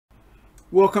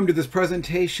Welcome to this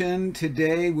presentation.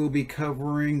 Today we'll be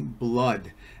covering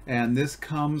blood, and this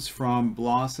comes from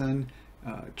Blosson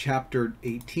chapter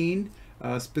 18.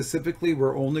 Specifically,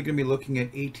 we're only going to be looking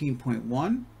at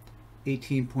 18.1,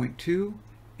 18.2,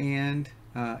 and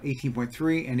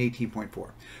 18.3 and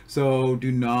 18.4. So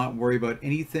do not worry about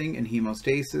anything in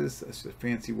hemostasis. That's a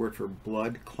fancy word for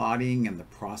blood clotting and the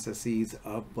processes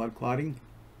of blood clotting.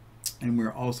 And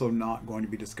we're also not going to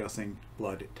be discussing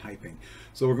blood typing.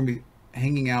 So we're going to be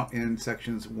hanging out in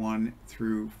sections 1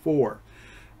 through 4.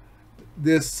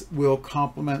 This will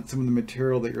complement some of the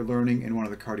material that you're learning in one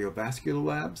of the cardiovascular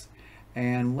labs.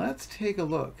 And let's take a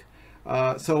look.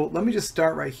 So let me just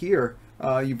start right here.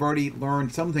 You've already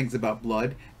learned some things about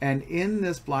blood. And in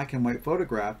this black and white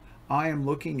photograph, I am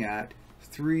looking at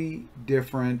 3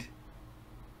 different,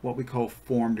 what we call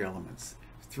formed elements.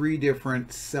 3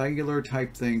 different cellular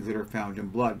type things that are found in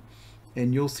blood.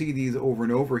 And you'll see these over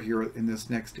and over here in this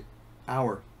next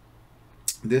hour.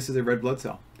 This is a red blood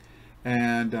cell,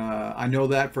 and I know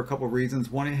that for a couple of reasons.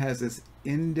 One, it has this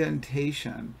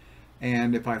indentation,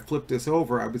 and if I flip this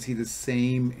over, I would see the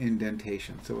same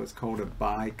indentation, so it's called a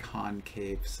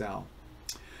biconcave cell.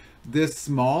 This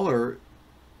smaller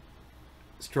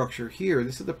structure here,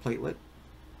 this is the platelet,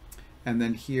 and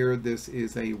then here this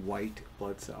is a white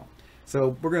blood cell.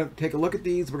 So we're going to take a look at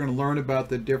these. We're going to learn about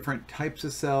the different types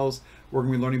of cells. We're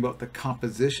going to be learning about the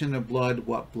composition of blood,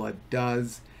 what blood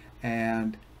does,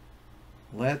 and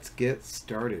let's get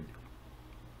started.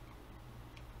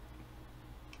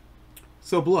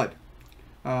 So blood.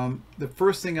 The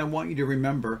first thing I want you to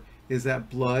remember is that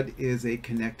blood is a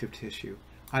connective tissue.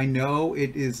 I know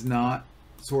it is not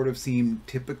sort of seem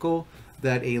typical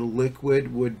that a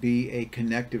liquid would be a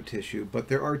connective tissue, but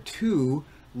there are 2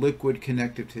 liquid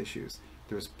connective tissues.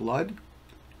 There's blood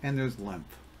and there's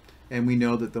lymph, and we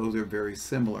know that those are very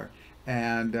similar,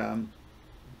 and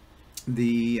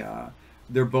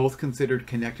they're both considered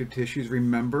connective tissues.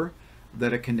 Remember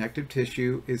that a connective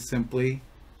tissue is simply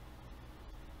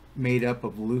made up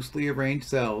of loosely arranged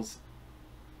cells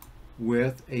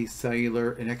with an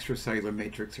extracellular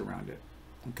matrix around it.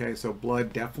 Okay, so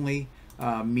blood definitely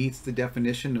meets the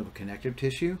definition of a connective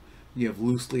tissue. You have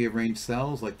loosely arranged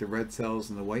cells like the red cells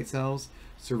and the white cells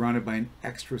surrounded by an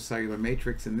extracellular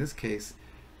matrix. In this case,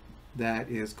 that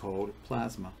is called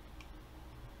plasma.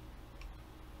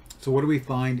 So what do we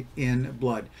find in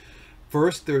blood?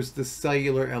 First, there's the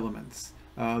cellular elements.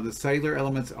 The cellular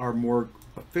elements are more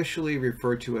officially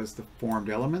referred to as the formed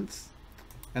elements.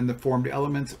 And the formed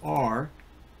elements are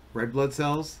red blood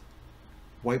cells,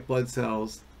 white blood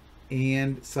cells,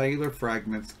 and cellular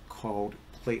fragments called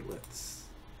platelets.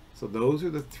 So those are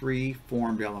the 3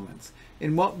 formed elements.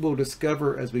 And what we'll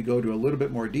discover as we go to a little bit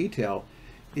more detail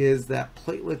is that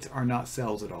platelets are not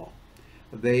cells at all.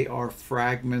 They are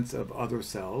fragments of other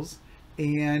cells,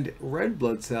 and red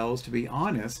blood cells, to be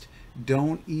honest,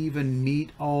 don't even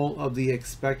meet all of the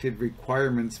expected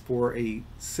requirements for a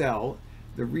cell.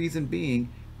 The reason being,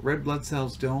 red blood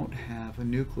cells don't have a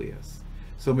nucleus.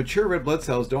 So mature red blood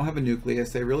cells don't have a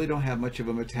nucleus. They really don't have much of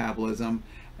a metabolism,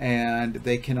 and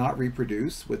they cannot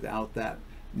reproduce without that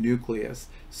nucleus.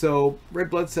 So red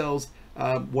blood cells,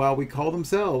 while we call them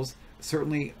cells,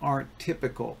 certainly aren't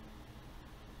typical.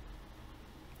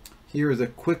 Here is a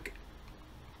quick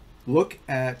look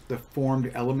at the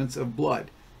formed elements of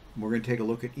blood. We're going to take a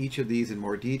look at each of these in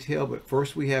more detail, but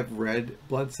first we have red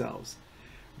blood cells.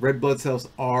 Red blood cells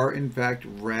are in fact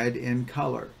red in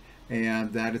color,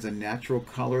 and that is a natural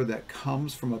color that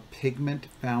comes from a pigment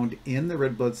found in the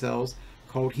red blood cells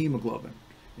called hemoglobin.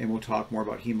 And we'll talk more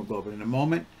about hemoglobin in a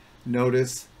moment.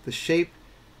 Notice the shape,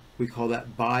 we call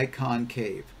that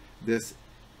biconcave. This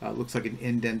looks like an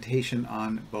indentation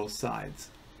on both sides.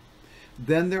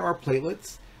 Then there are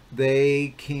platelets.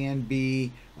 They can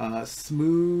be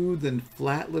smooth and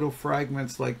flat little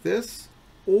fragments like this,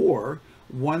 or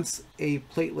once a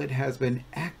platelet has been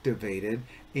activated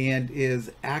and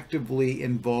is actively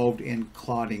involved in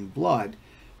clotting blood,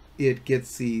 it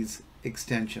gets these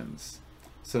extensions.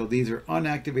 So these are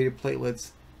unactivated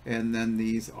platelets, and then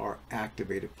these are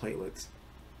activated platelets.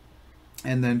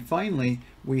 And then finally,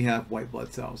 we have white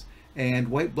blood cells. And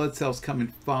white blood cells come in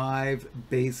 5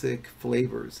 basic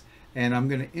flavors. And I'm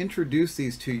going to introduce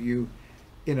these to you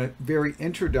in a very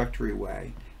introductory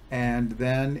way. And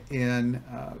then in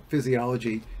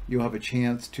physiology, you'll have a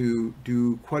chance to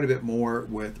do quite a bit more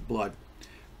with blood.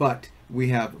 But we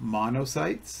have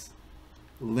monocytes,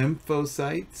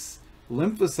 lymphocytes.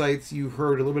 Lymphocytes you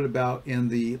heard a little bit about in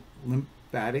the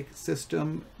lymphatic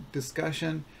system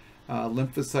discussion.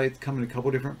 Lymphocytes come in a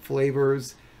couple different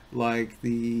flavors, like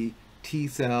the T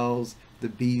cells, the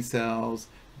B cells,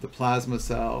 the plasma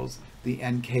cells. the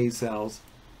NK cells.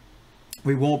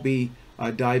 We won't be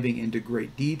diving into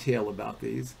great detail about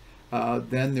these.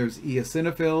 Then there's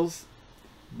eosinophils,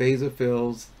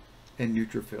 basophils, and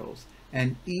neutrophils.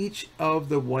 And each of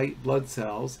the white blood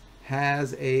cells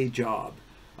has a job.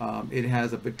 It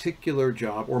has a particular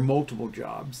job or multiple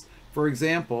jobs. For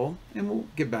example, and we'll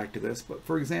get back to this, but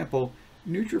for example,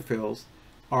 neutrophils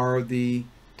are the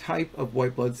type of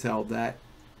white blood cell that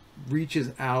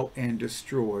reaches out and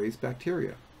destroys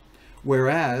bacteria,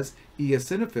 whereas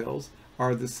eosinophils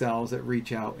are the cells that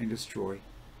reach out and destroy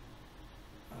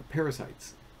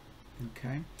parasites.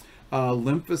 Okay,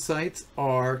 lymphocytes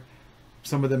are,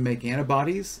 some of them make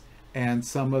antibodies, and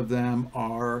some of them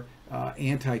are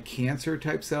anti-cancer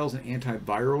type cells and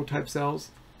antiviral type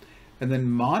cells. And then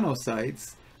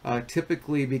monocytes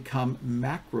typically become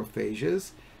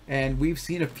macrophages. And we've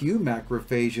seen a few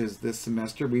macrophages this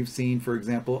semester. We've seen, for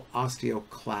example,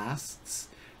 osteoclasts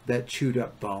that chewed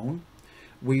up bone.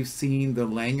 We've seen the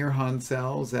Langerhans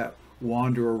cells that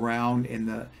wander around in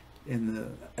the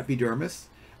epidermis.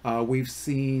 We've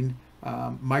seen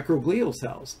microglial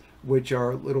cells, which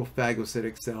are little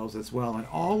phagocytic cells as well. And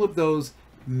all of those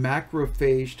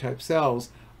macrophage type cells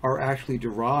are actually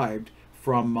derived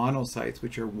from monocytes,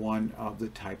 which are one of the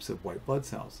types of white blood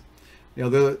cells. Now,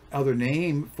 the other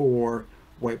name for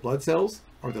white blood cells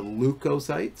are the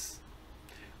leukocytes.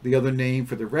 The other name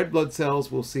for the red blood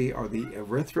cells we'll see are the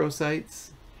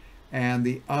erythrocytes. And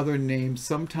the other name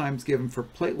sometimes given for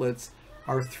platelets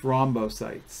are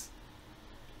thrombocytes.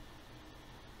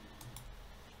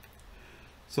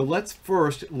 So let's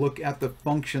first look at the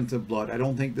functions of blood. I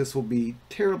don't think this will be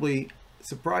terribly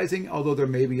surprising, although there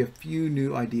may be a few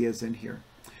new ideas in here.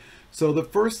 So the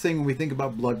first thing when we think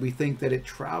about blood, we think that it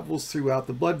travels throughout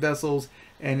the blood vessels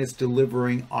and it's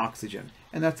delivering oxygen.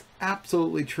 And that's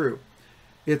absolutely true.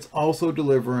 It's also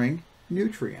delivering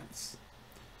nutrients.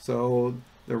 So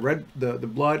the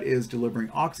blood is delivering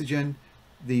oxygen.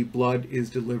 The blood is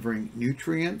delivering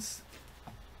nutrients.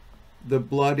 The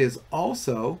blood is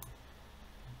also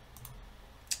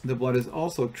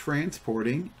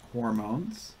transporting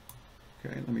hormones.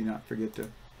 Okay, let me not forget to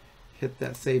hit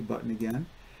that save button again.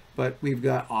 But we've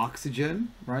got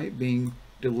oxygen, right, being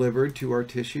delivered to our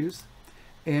tissues.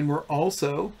 And we're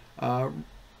also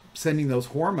sending those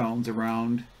hormones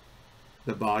around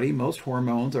the body. Most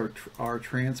hormones are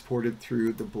transported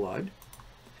through the blood.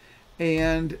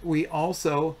 And we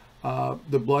also,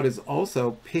 the blood is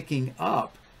also picking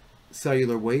up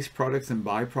cellular waste products and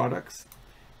byproducts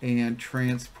and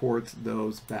transports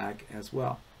those back as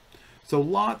well. So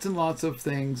lots and lots of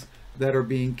things that are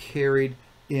being carried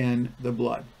in the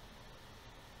blood.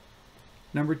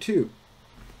 Number two,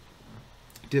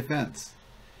 defense.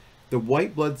 The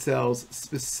white blood cells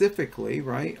specifically,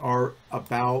 right, are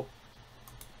about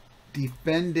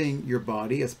defending your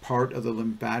body as part of the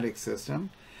lymphatic system.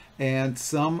 And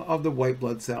some of the white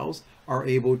blood cells are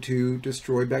able to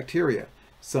destroy bacteria.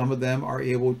 Some of them are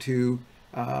able to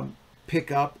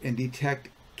pick up and detect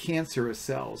cancerous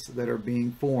cells that are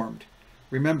being formed.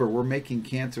 Remember, we're making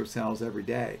cancer cells every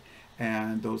day,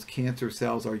 and those cancer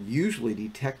cells are usually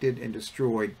detected and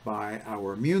destroyed by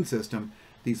our immune system.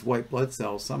 These white blood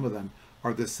cells, some of them,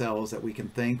 are the cells that we can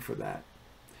thank for that.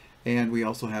 And we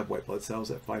also have white blood cells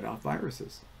that fight off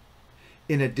viruses.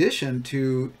 In addition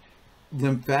to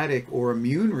lymphatic or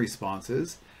immune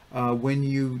responses, when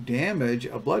you damage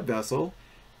a blood vessel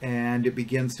and it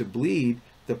begins to bleed,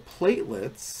 the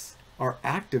platelets are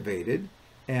activated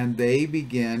and they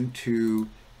begin to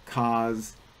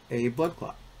cause a blood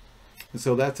clot. And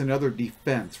so that's another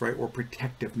defense, right, or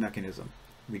protective mechanism.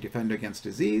 We defend against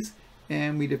disease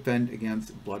and we defend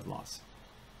against blood loss.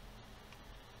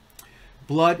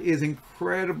 Blood is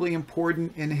incredibly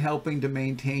important in helping to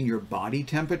maintain your body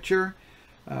temperature.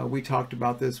 We talked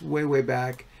about this way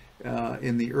back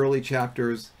in the early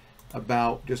chapters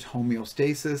about just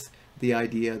homeostasis, the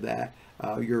idea that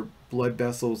your blood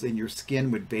vessels in your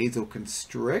skin would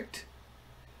vasoconstrict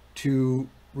to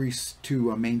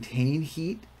maintain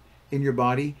heat in your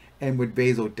body and would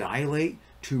vasodilate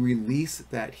to release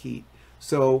that heat.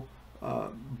 So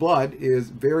blood is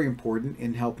very important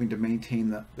in helping to maintain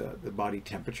the body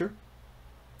temperature.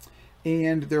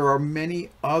 And there are many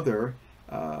other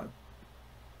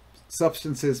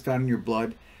substances found in your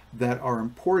blood that are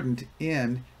important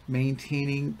in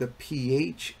maintaining the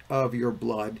pH of your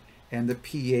blood and the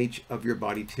pH of your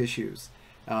body tissues.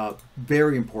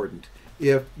 Very important.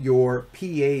 If your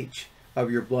pH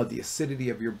of your blood, the acidity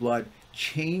of your blood,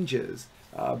 changes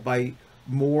by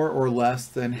more or less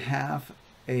than half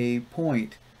a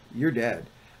point, you're dead.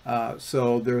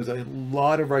 So there's a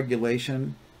lot of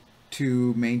regulation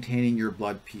to maintaining your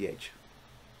blood pH.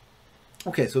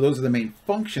 Okay, so those are the main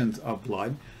functions of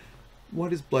blood.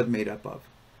 What is blood made up of?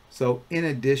 So in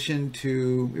addition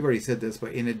to, we've already said this,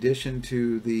 but in addition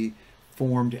to the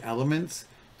formed elements,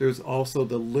 there's also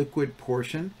the liquid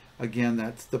portion. Again,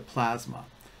 that's the plasma.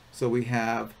 So we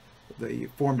have the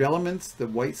formed elements, the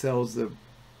white cells, the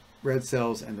red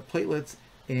cells, and the platelets,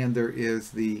 and there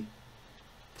is the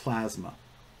plasma.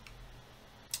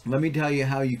 Let me tell you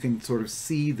how you can sort of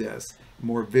see this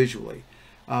more visually.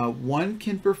 One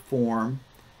can perform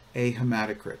a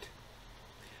hematocrit.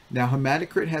 Now,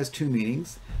 hematocrit has two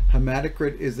meanings.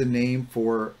 Hematocrit is the name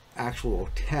for actual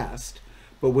test,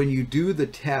 but when you do the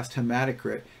test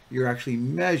hematocrit, you're actually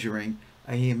measuring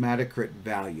a hematocrit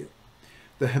value.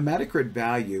 The hematocrit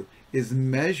value is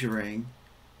measuring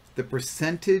the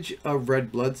percentage of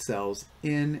red blood cells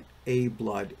in a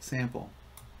blood sample.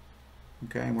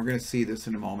 Okay, and we're going to see this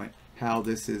in a moment, how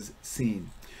this is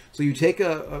seen. So you take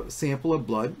a sample of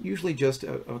blood, usually just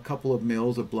a couple of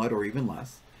mils of blood or even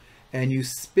less, and you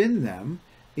spin them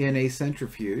in a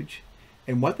centrifuge.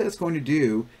 And what that's going to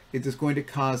do is it's going to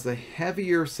cause the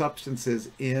heavier substances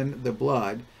in the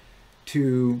blood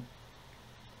to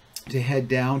head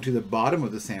down to the bottom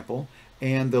of the sample,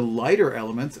 and the lighter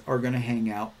elements are going to hang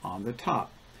out on the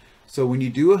top. So when you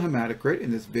do a hematocrit,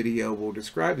 in this video we'll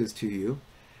describe this to you,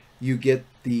 you get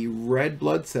the red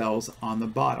blood cells on the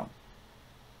bottom.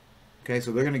 Okay,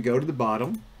 so they're going to go to the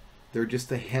bottom. They're just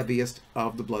the heaviest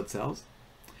of the blood cells.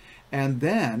 And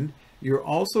then you're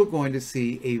also going to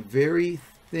see a very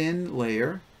thin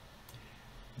layer.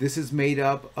 This is made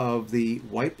up of the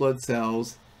white blood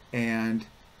cells and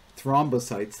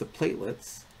thrombocytes, the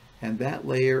platelets, and that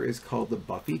layer is called the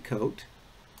buffy coat.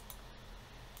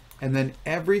 And then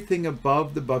everything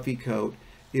above the buffy coat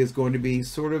is going to be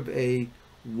sort of a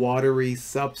watery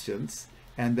substance,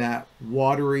 and that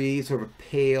watery, sort of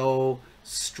pale,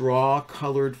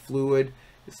 straw-colored fluid,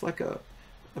 it's like a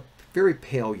very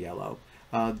pale yellow.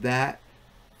 That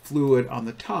fluid on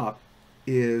the top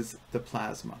is the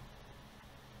plasma.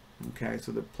 Okay,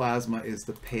 so the plasma is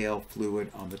the pale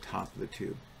fluid on the top of the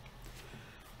tube.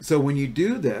 So when you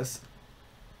do this,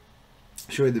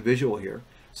 I'll show you the visual here.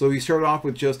 So you start off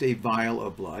with just a vial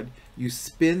of blood. You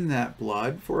spin that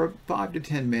blood for 5 to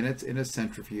 10 minutes in a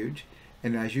centrifuge.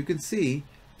 And as you can see,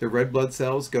 the red blood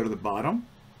cells go to the bottom.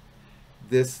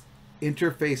 This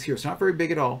interface here, it's not very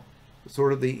big at all.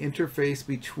 Sort of the interface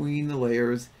between the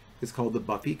layers is called the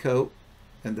buffy coat.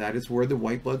 And that is where the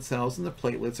white blood cells and the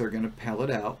platelets are going to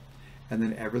pellet out. And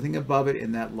then everything above it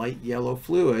in that light yellow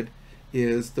fluid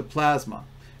is the plasma.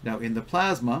 Now in the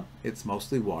plasma, it's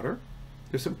mostly water.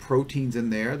 There's some proteins in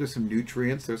there, there's some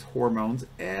nutrients, there's hormones.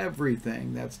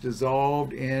 Everything that's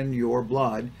dissolved in your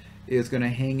blood is going to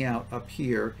hang out up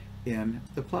here in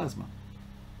the plasma.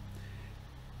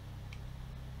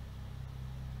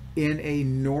 In a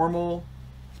normal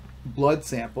blood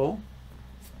sample,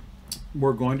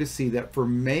 we're going to see that for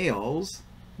males,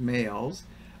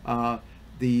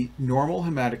 the normal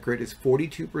hematocrit is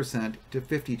 42% to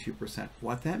 52%.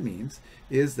 What that means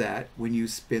is that when you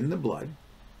spin the blood,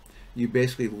 you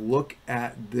basically look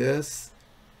at this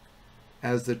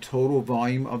as the total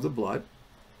volume of the blood,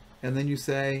 and then you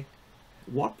say,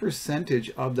 what percentage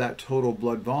of that total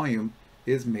blood volume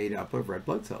is made up of red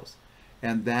blood cells?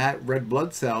 And that red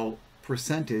blood cell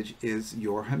percentage is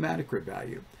your hematocrit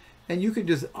value. And you can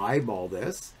just eyeball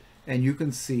this, and you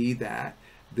can see that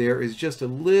there is just a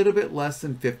little bit less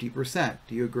than 50%.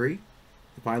 Do you agree?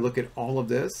 If I look at all of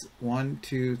this, 1,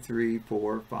 2, 3,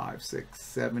 4, 5, 6,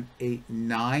 7, 8,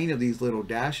 9 of these little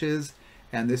dashes,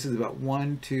 and this is about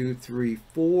 1, 2, 3,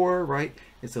 4, right?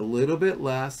 It's a little bit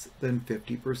less than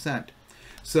 50%.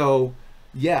 So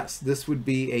yes, this would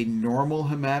be a normal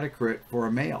hematocrit for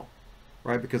a male,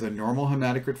 right? Because a normal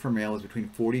hematocrit for male is between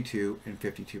 42 and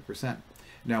 52%.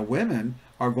 Now women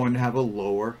are going to have a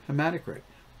lower hematocrit,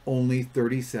 only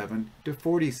 37 to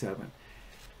 47.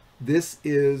 This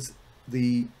is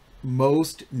the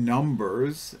most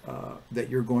numbers that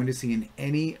you're going to see in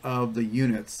any of the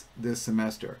units this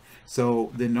semester.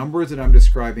 So the numbers that I'm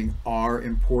describing are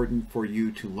important for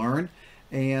you to learn,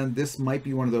 and this might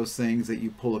be one of those things that you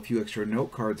pull a few extra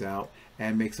note cards out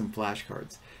and make some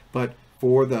flashcards. But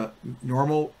for the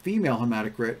normal female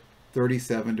hematocrit,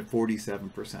 37 to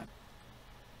 47%.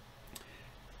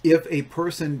 If a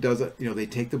person does a, they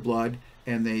take the blood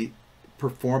and they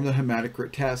perform the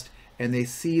hematocrit test, and they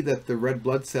see that the red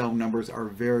blood cell numbers are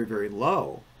very, very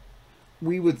low,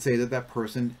 we would say that that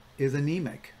person is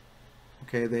anemic.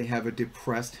 Okay, they have a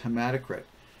depressed hematocrit.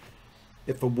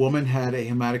 If a woman had a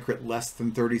hematocrit less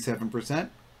than 37%,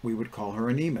 we would call her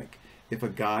anemic. If a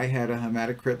guy had a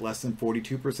hematocrit less than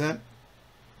 42%,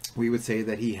 we would say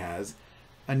that he has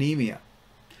anemia.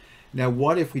 Now,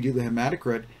 what if we do the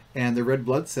hematocrit and the red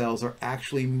blood cells are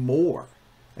actually more?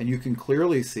 And you can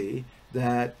clearly see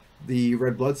that the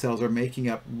red blood cells are making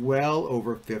up well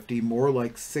over 50, more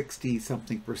like 60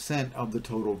 something percent of the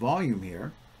total volume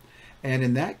here. And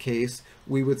in that case,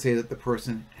 we would say that the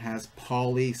person has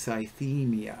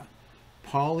polycythemia.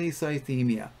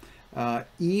 Polycythemia.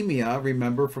 Emia,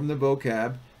 remember from the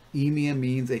vocab, emia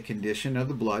means a condition of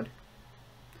the blood.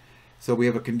 So we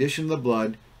have a condition of the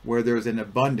blood where there's an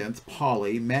abundance,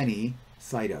 poly, many,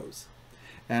 cytos.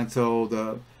 And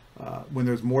so when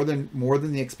there's more than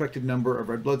the expected number of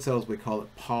red blood cells, we call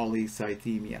it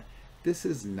polycythemia. This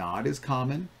is not as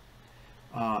common.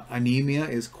 Anemia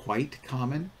is quite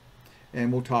common,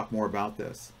 and we'll talk more about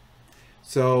this.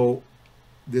 So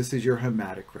this is your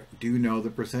hematocrit. Do know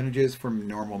the percentages from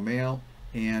normal male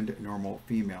and normal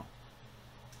female.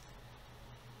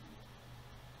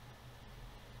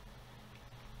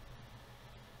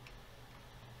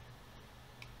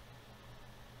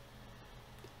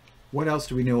 What else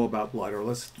do we know about blood? Or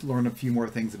let's learn a few more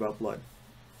things about blood.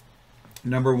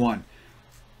 Number one,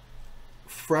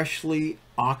 freshly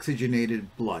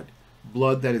oxygenated blood.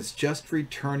 Blood that is just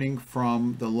returning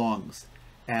from the lungs,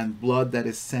 and blood that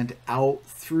is sent out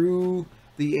through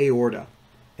the aorta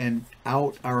and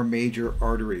out our major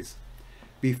arteries.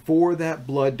 Before that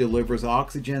blood delivers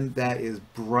oxygen, that is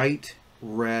bright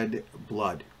red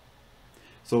blood.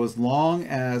 So as long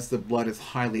as the blood is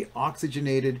highly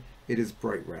oxygenated, it is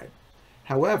bright red.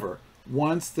 However,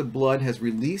 once the blood has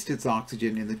released its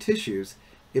oxygen in the tissues,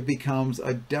 it becomes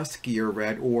a duskier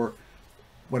red, or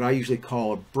what I usually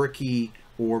call a bricky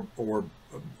or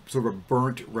sort of a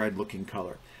burnt red looking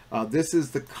color. This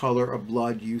is the color of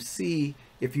blood you see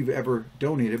if you've ever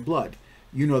donated blood.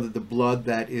 You know that the blood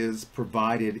that is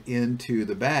provided into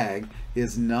the bag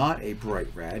is not a bright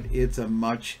red. It's a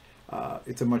much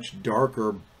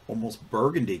darker, almost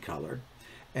burgundy color.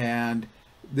 And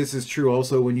this is true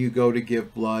also when you go to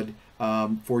give blood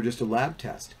for just a lab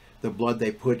test. The blood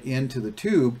they put into the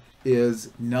tube is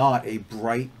not a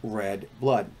bright red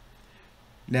blood.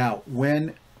 Now,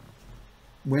 when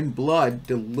blood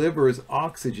delivers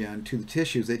oxygen to the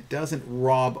tissues, it doesn't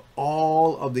rob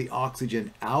all of the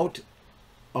oxygen out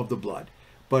of the blood.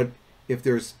 But if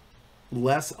there's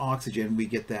less oxygen, we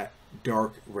get that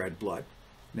dark red blood.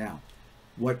 Now,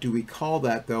 what do we call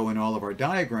that, though, in all of our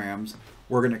diagrams?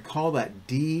 We're going to call that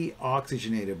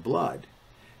deoxygenated blood,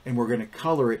 and we're going to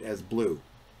color it as blue.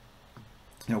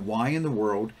 Now, why in the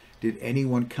world did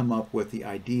anyone come up with the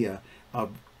idea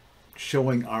of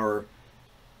showing our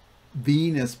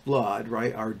venous blood,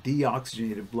 right, our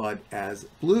deoxygenated blood, as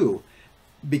blue?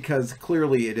 Because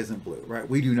clearly it isn't blue, right?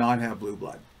 We do not have blue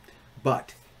blood.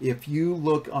 But if you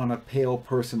look on a pale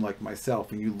person like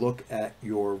myself, and you look at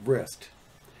your wrist,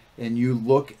 and you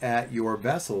look at your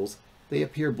vessels, they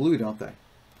appear blue, don't they?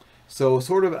 So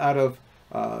sort of out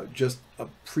of just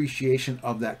appreciation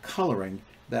of that coloring,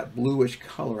 that bluish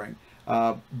coloring,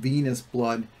 venous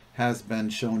blood has been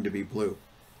shown to be blue.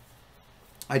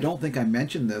 I don't think I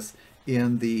mentioned this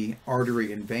in the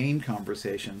artery and vein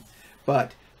conversation,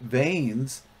 but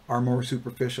veins are more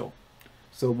superficial.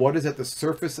 So what is at the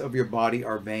surface of your body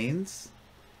are veins.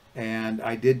 And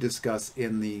I did discuss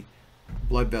in the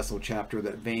blood vessel chapter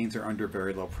that veins are under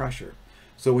very low pressure.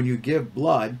 So when you give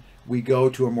blood, we go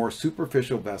to a more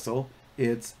superficial vessel.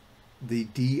 It's the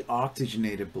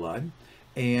deoxygenated blood,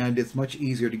 and it's much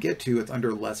easier to get to. It's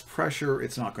under less pressure.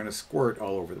 It's not going to squirt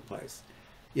all over the place.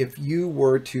 If you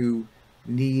were to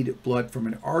need blood from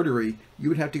an artery, you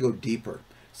would have to go deeper.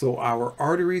 So our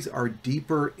arteries are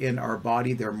deeper in our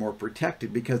body. They're more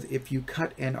protected, because if you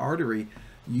cut an artery,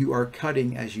 you are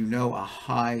cutting, as you know, a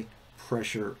high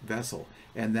pressure vessel,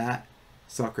 and that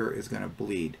sucker is going to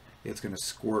bleed. It's going to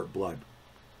squirt blood.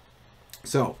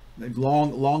 So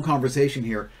long conversation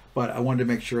here, but I wanted to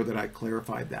make sure that I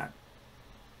clarified that.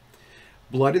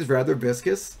 Blood is rather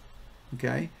viscous.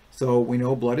 Okay, so we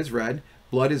know blood is red.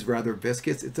 Blood is rather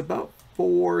viscous. It's about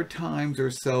 4 times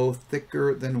or so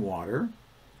thicker than water.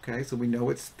 Okay, so we know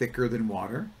it's thicker than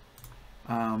water.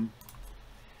 And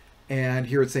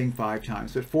here it's saying 5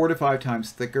 times, but 4 to 5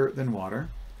 times thicker than water.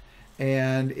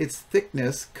 And its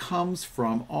thickness comes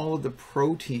from all of the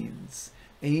proteins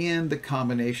and the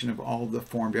combination of all of the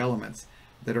formed elements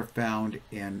that are found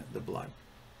in the blood.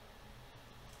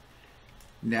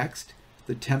 Next,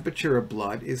 the temperature of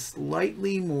blood is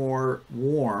slightly more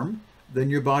warm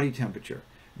than your body temperature.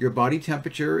 Your body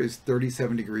temperature is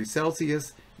 37 degrees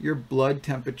Celsius. Your blood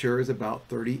temperature is about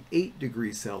 38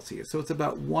 degrees Celsius. So it's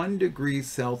about 1 degree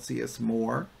Celsius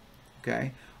more,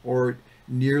 okay, or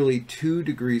nearly 2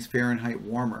 degrees Fahrenheit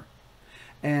warmer.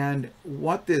 And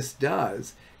what this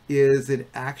does is it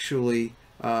actually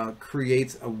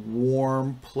creates a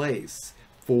warm place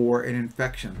for an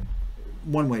infection.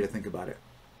 One way to think about it.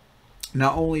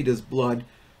 Not only does blood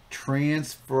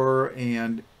transfer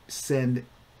and send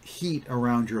heat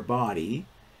around your body,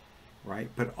 right?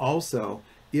 But also,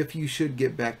 if you should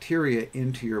get bacteria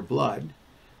into your blood,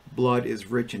 blood is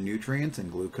rich in nutrients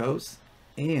and glucose,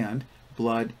 and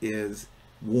blood is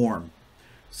warm.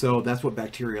 So that's what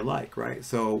bacteria like, right?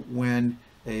 So when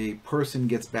a person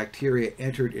gets bacteria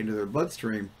entered into their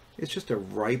bloodstream, it's just a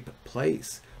ripe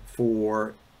place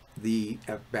for the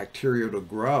bacteria to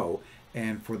grow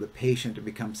and for the patient to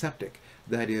become septic.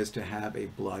 That is, to have a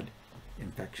blood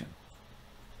infection.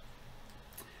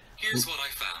 Here's what I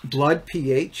found. Blood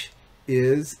pH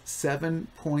is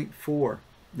 7.4.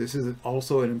 This is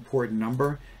also an important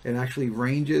number. It actually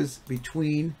ranges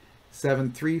between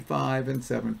 7.35 and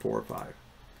 7.45.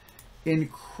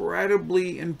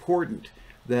 Incredibly important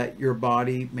that your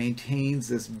body maintains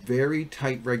this very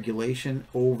tight regulation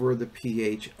over the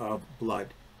pH of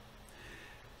blood.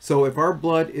 So if our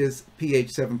blood is pH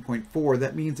 7.4,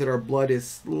 that means that our blood is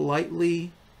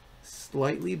slightly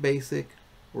basic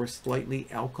or slightly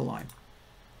alkaline.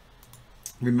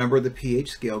 Remember, the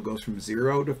pH scale goes from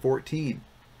 0 to 14.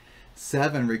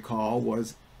 7, recall,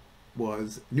 was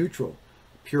neutral.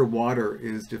 Pure water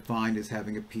is defined as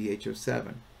having a pH of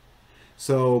 7.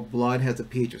 So blood has a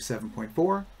pH of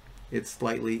 7.4. It's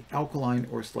slightly alkaline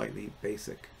or slightly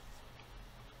basic.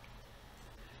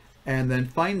 And then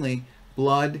finally,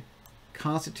 blood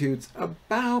constitutes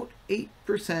about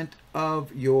 8%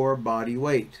 of your body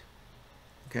weight.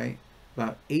 Okay,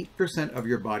 about 8% of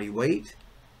your body weight,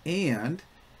 and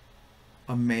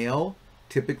a male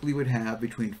typically would have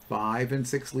between 5 and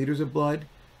 6 liters of blood.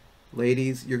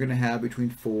 Ladies, you're going to have between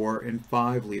 4 and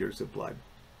 5 liters of blood.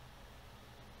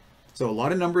 So a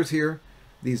lot of numbers here.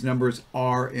 These numbers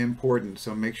are important,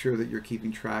 so make sure that you're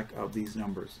keeping track of these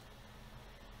numbers.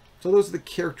 So those are the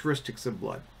characteristics of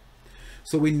blood.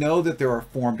 So we know that there are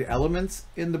formed elements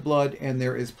in the blood and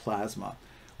there is plasma.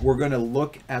 We're going to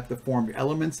look at the formed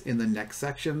elements in the next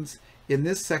sections. In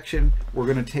this section, we're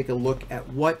going to take a look at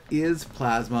what is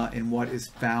plasma and what is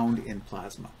found in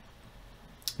plasma.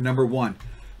 Number one,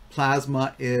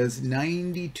 plasma is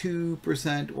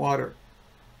 92% water,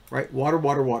 right? Water,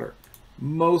 water, water,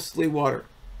 mostly water.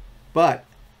 But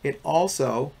it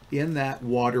also, in that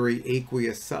watery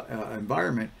aqueous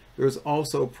environment, there's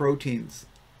also proteins,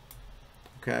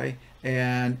 okay?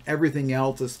 And everything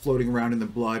else is floating around in the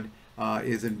blood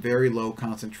is in very low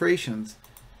concentrations,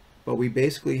 but we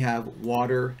basically have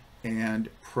water and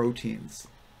proteins.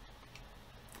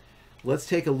 Let's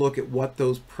take a look at what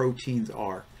those proteins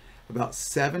are. About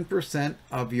 7%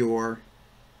 of your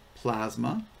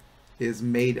plasma is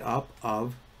made up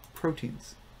of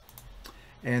proteins.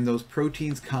 And those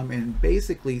proteins come in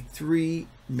basically 3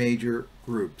 major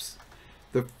groups.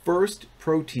 The first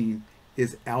protein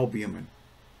is albumin.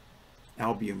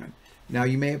 Albumin. Now,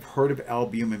 you may have heard of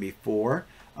albumin before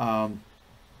in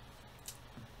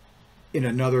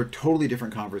another totally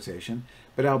different conversation,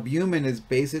 but albumin is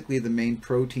basically the main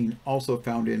protein also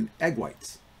found in egg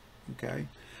whites. Okay,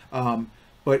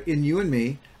 but in you and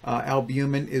me,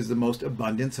 albumin is the most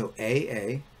abundant, so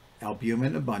AA,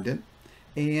 albumin abundant,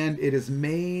 and it is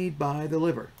made by the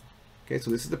liver. Okay,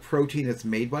 so this is the protein that's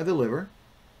made by the liver,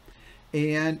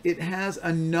 and it has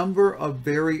a number of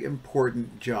very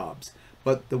important jobs.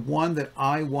 But the one that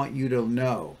I want you to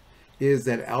know is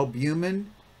that albumin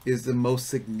is the most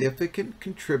significant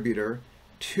contributor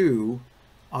to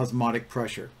osmotic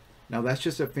pressure. Now, that's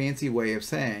just a fancy way of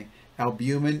saying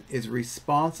albumin is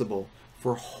responsible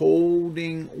for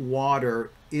holding water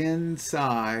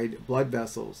inside blood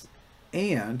vessels,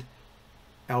 and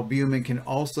albumin can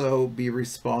also be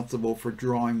responsible for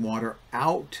drawing water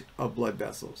out of blood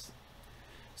vessels.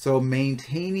 So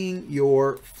maintaining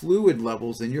your fluid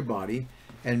levels in your body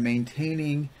and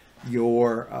maintaining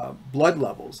your blood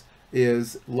levels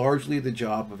is largely the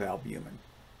job of albumin.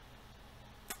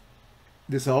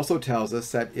 This also tells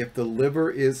us that if the liver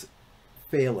is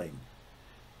failing,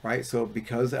 right? So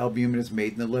because albumin is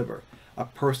made in the liver, a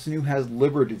person who has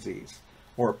liver disease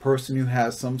or a person who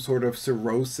has some sort of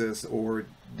cirrhosis or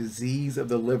disease of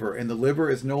the liver, and the liver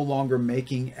is no longer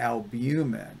making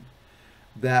albumin,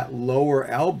 that lower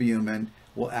albumin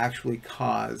will actually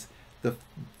cause the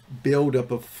buildup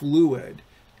of fluid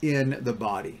in the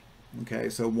body. Okay,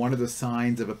 so one of the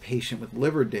signs of a patient with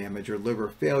liver damage or liver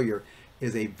failure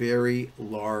is a very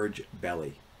large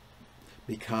belly,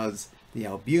 because the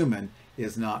albumin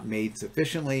is not made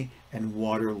sufficiently and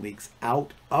water leaks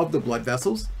out of the blood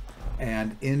vessels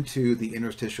and into the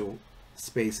interstitial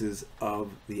spaces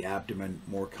of the abdomen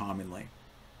more commonly.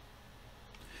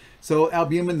 So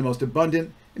albumin, the most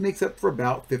abundant, it makes up for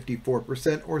about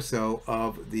 54% or so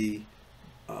of the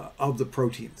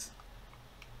proteins.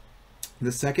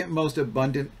 The second most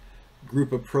abundant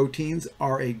group of proteins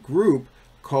are a group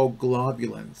called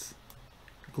globulins.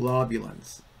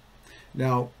 Globulins.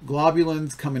 Now,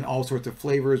 globulins come in all sorts of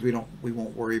flavors. We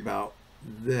won't worry about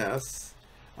this,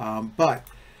 but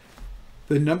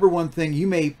the number one thing you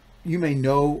may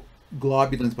know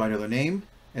globulins by another name,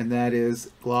 and that is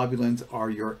globulins are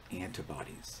your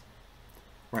antibodies,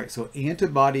 right? So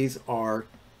antibodies are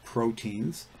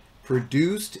proteins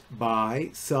produced by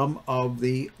some of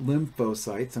the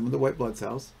lymphocytes, some of the white blood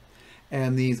cells,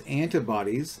 and these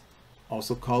antibodies,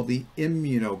 also called the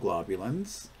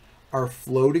immunoglobulins, are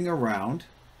floating around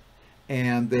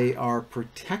and they are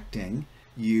protecting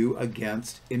you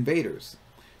against invaders.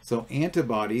 So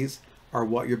antibodies are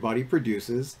what your body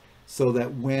produces so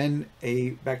that when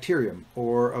a bacterium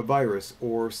or a virus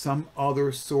or some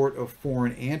other sort of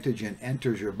foreign antigen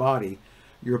enters your body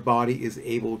is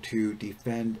able to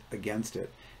defend against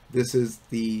it. This is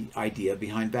the idea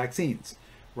behind vaccines,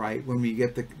 right? When we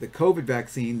get the COVID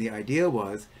vaccine, the idea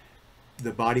was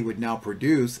the body would now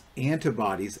produce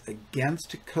antibodies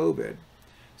against COVID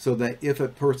so that if a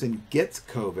person gets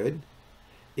COVID,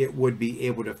 it would be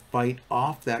able to fight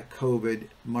off that COVID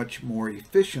much more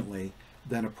efficiently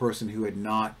than a person who had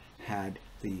not had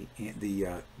the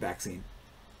vaccine.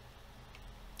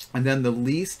 And then the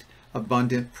least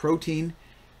abundant protein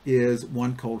is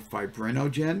one called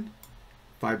fibrinogen.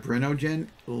 Fibrinogen,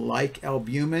 like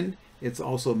albumin, it's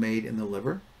also made in the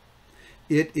liver.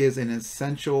 It is an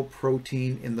essential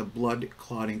protein in the blood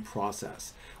clotting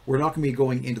process. We're not going to be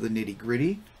going into the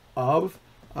nitty-gritty of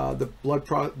the blood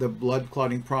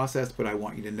clotting process, but I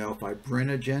want you to know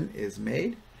fibrinogen is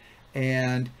made,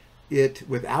 and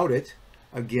without it,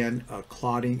 again,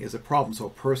 clotting is a problem. So a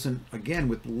person, again,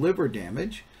 with liver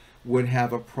damage would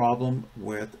have a problem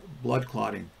with blood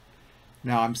clotting.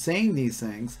 Now, I'm saying these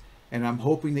things, and I'm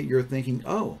hoping that you're thinking,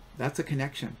 oh, that's a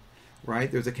connection,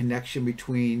 right? There's a connection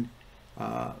between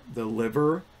the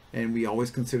liver, and we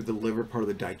always consider the liver part of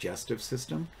the digestive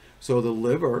system. So the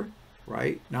liver,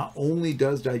 right, not only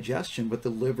does digestion, but the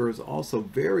liver is also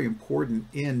very important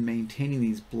in maintaining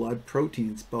these blood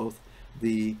proteins, both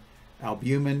the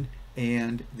albumin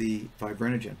and the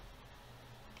fibrinogen.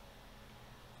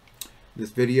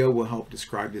 This video will help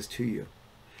describe this to you.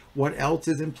 What else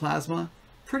is in plasma?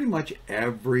 Pretty much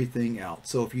everything else.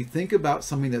 So if you think about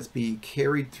something that's being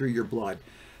carried through your blood,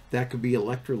 that could be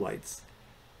electrolytes.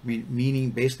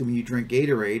 Meaning basically when you drink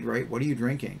Gatorade, right, what are you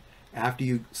drinking? After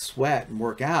you sweat and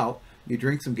work out, you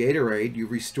drink some Gatorade, you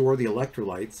restore the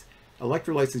electrolytes.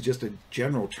 Electrolytes is just a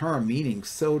general term meaning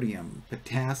sodium,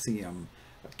 potassium,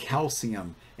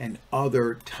 calcium, and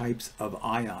other types of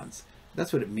ions.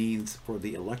 That's what it means for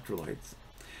the electrolytes.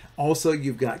 Also,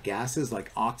 you've got gases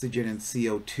like oxygen and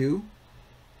CO2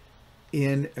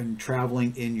 and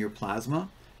traveling in your plasma.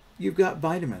 You've got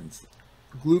vitamins,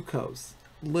 glucose,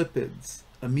 lipids,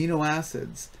 amino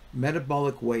acids,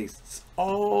 metabolic wastes.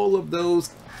 All of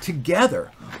those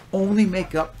together only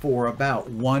make up for about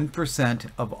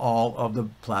 1% of all of the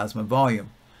plasma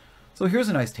volume. So here's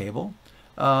a nice table.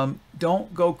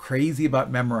 Don't go crazy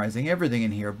about memorizing everything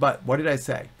in here, but what did I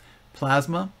say?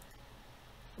 Plasma.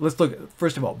 Let's look at,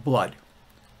 first of all, blood.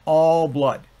 All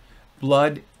blood.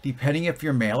 Blood, depending if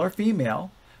you're male or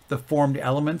female, the formed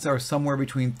elements are somewhere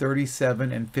between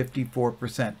 37 and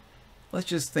 54%. Let's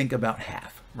just think about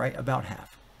half, right? About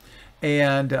half.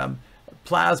 And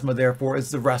plasma, therefore, is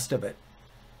the rest of it.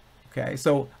 Okay,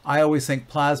 so I always think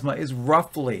plasma is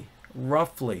roughly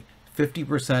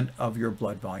 50% of your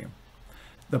blood volume.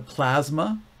 The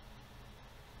plasma,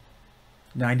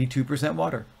 92%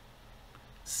 water,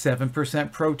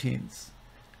 7% proteins,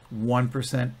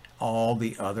 1% all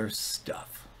the other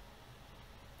stuff.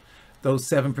 Those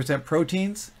 7%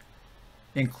 proteins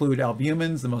include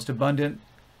albumins, the most abundant,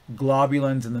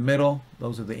 globulins in the middle,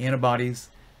 those are the antibodies,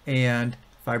 and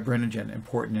fibrinogen,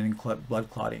 important in blood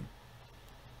clotting.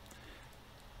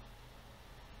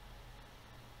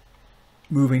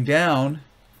 Moving down,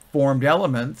 formed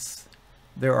elements,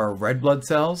 there are red blood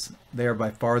cells. They are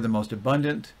by far the most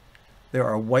abundant. There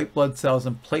are white blood cells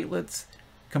and platelets.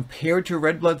 Compared to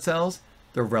red blood cells,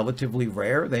 they're relatively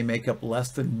rare. They make up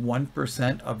less than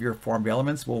 1% of your formed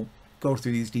elements. We'll go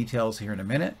through these details here in a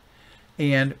minute.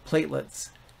 And platelets.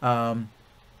 I don't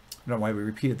know why we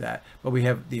repeated that, but we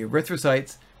have the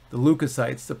erythrocytes, the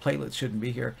leukocytes, the platelets shouldn't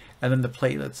be here, and then the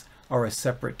platelets are a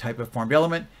separate type of formed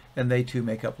element, and they too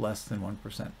make up less than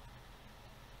 1%.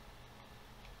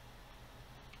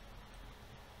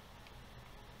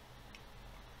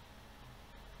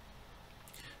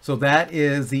 So that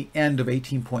is the end of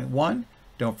 18.1.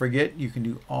 Don't forget, you can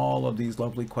do all of these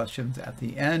lovely questions at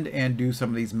the end and do some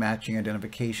of these matching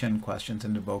identification questions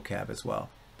into vocab as well.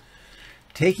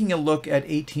 Taking a look at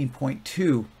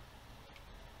 18.2,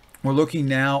 we're looking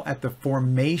now at the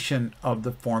formation of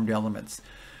the formed elements.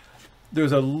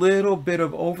 There's a little bit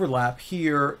of overlap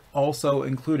here also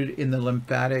included in the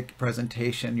lymphatic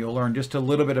presentation. You'll learn just a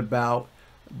little bit about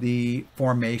the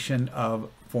formation of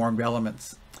formed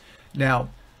elements. Now,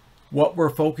 what we're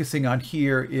focusing on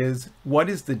here is what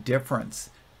is the difference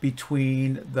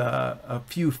between a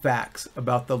few facts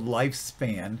about the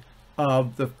lifespan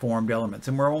of the formed elements.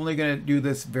 And we're only going to do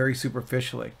this very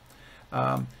superficially.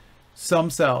 Some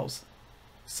cells,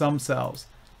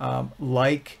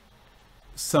 like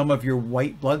some of your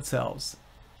white blood cells,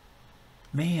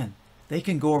 man, they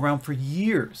can go around for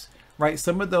years, right?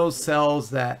 Some of those cells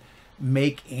that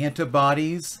make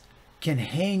antibodies can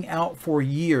hang out for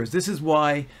years. This is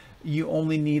why you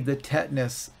only need the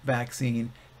tetanus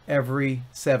vaccine every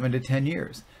 7 to 10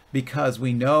 years, because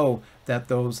we know that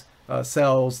those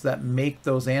cells that make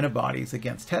those antibodies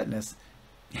against tetanus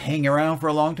hang around for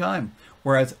a long time,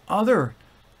 whereas other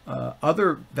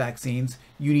vaccines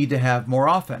you need to have more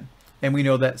often. And we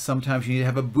know that sometimes you need to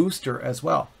have a booster as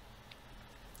well.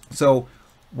 So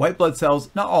white blood cells,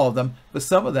 not all of them, but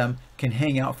some of them can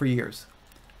hang out for years.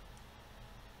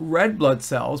 Red blood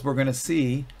cells, we're going to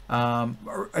see,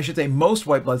 or I should say most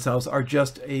white blood cells are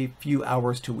just a few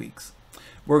hours to weeks.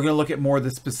 We're going to look at more of the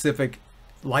specific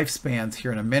lifespans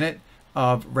here in a minute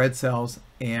of red cells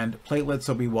and platelets,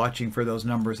 so be watching for those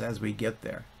numbers as we get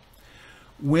there.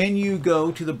 When you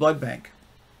go to the blood bank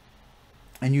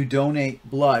and you donate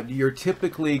blood, you're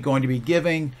typically going to be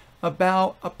giving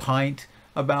about a pint,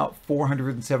 about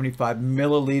 475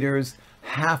 milliliters,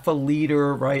 half a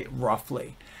liter, right,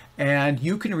 roughly. And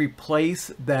you can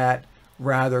replace that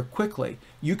rather quickly.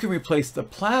 You can replace the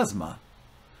plasma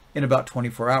in about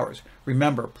 24 hours.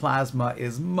 Remember, plasma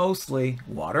is mostly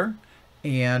water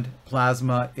and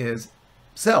plasma is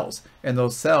cells, and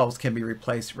those cells can be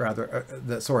replaced rather,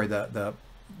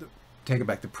 take it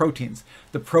back, the proteins.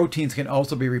 The proteins can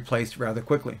also be replaced rather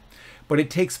quickly, but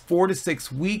it takes 4 to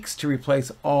 6 weeks to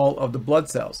replace all of the blood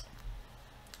cells.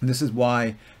 And this is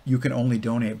why you can only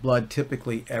donate blood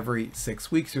typically every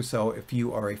 6 weeks or so if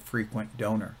you are a frequent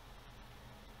donor.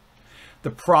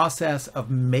 The process of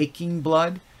making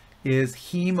blood is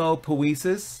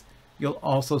hemopoiesis. You'll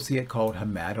also see it called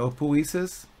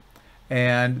hematopoiesis.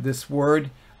 And this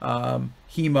word,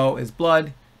 hemo is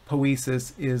blood,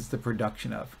 poiesis is the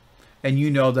production of. And you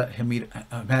know that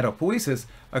hematopoiesis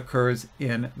occurs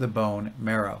in the bone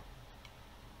marrow.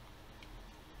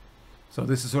 So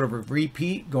this is sort of a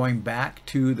repeat going back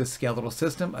to the skeletal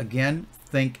system. Again,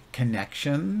 think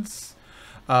connections.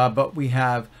 But we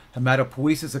have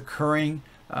hematopoiesis occurring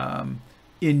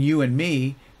in you and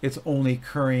me. It's only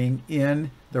occurring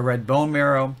in the red bone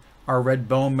marrow. Our red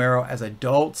bone marrow as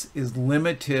adults is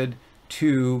limited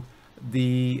to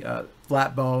the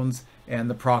flat bones and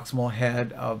the proximal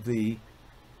head of the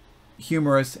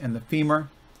humerus and the femur.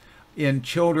 In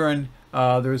children,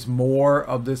 there's more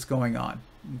of this going on.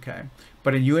 Okay,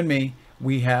 but in you and me,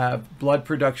 we have blood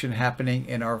production happening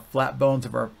in our flat bones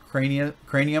of our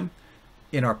cranium,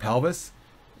 in our pelvis,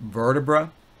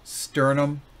 vertebra,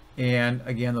 sternum, and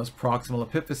again, those proximal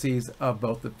epiphyses of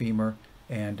both the femur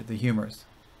and the humerus.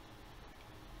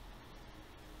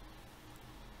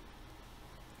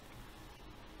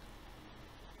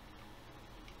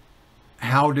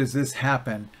 How does this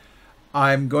happen?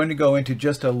 I'm going to go into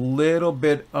just a little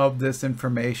bit of this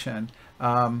information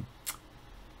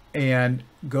and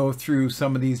go through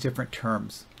some of these different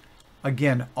terms.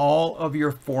 Again, all of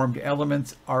your formed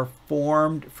elements are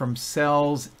formed from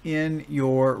cells in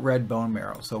your red bone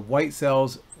marrow. So white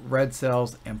cells, red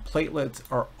cells, and platelets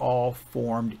are all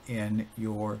formed in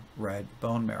your red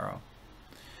bone marrow.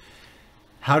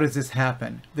 How does this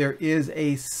happen? There is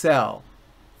a cell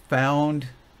found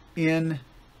in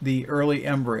the early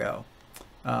embryo.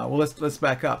 Well, let's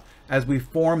back up. As we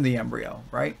form the embryo,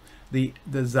 right? The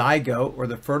zygote, or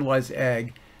the fertilized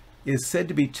egg, is said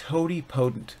to be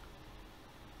totipotent.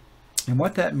 And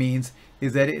what that means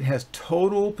is that it has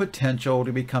total potential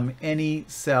to become any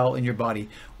cell in your body.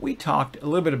 We talked a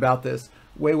little bit about this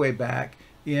way back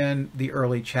in the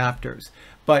early chapters.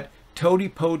 But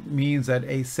totipotent means that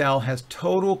a cell has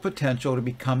total potential to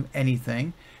become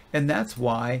anything. And that's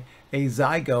why a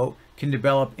zygote can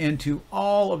develop into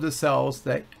all of the cells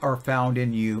that are found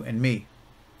in you and me.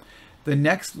 The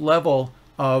next level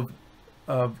of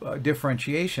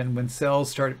differentiation, when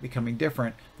cells start becoming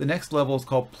different, the next level is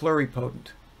called pluripotent.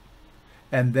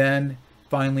 And then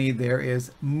finally there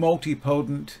is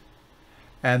multipotent,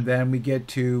 and then we get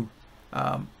to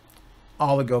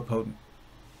oligopotent.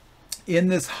 In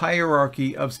this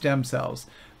hierarchy of stem cells,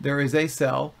 there is a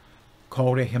cell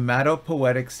called a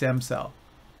hematopoietic stem cell,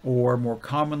 or more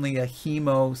commonly a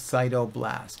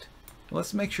hemocytoblast.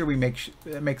 Let's make sure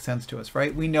it makes sense to us,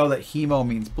 right? We know that hemo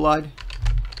means blood.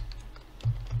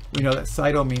 We know that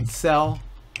cyto means cell,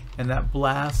 and that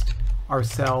blast are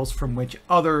cells from which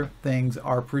other things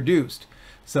are produced.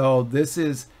 So this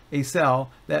is a cell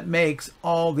that makes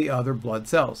all the other blood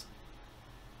cells.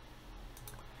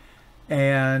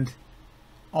 And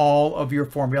all of your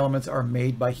formed elements are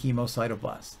made by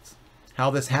hemocytoblasts. How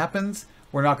this happens,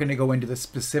 we're not going to go into the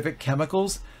specific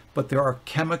chemicals, but there are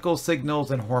chemical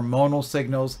signals and hormonal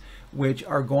signals which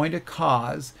are going to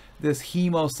cause this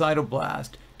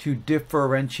hemocytoblast to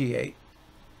differentiate.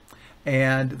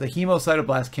 And the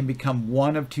hemocytoblast can become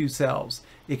one of two cells.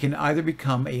 It can either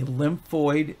become a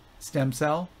lymphoid stem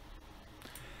cell,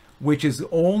 which is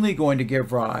only going to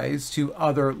give rise to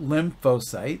other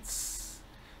lymphocytes.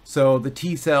 So the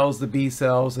T cells, the B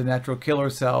cells, the natural killer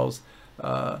cells,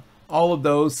 all of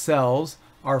those cells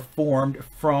are formed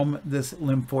from this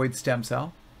lymphoid stem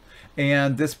cell.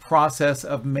 And this process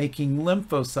of making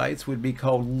lymphocytes would be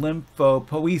called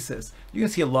lymphopoiesis. You can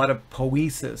see a lot of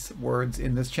poiesis words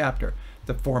in this chapter,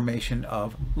 the formation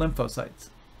of lymphocytes.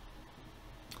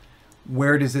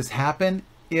 Where does this happen?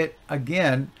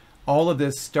 Again, all of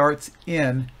this starts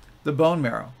in the bone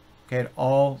marrow. Okay, it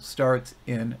all starts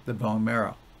in the bone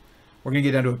marrow. We're going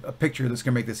to get into a picture that's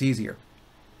going to make this easier.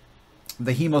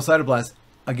 The hemocytoblast,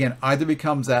 again, either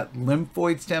becomes that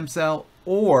lymphoid stem cell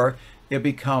or it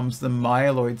becomes the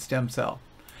myeloid stem cell.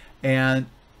 And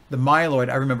the myeloid,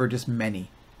 I remember just many,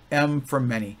 M for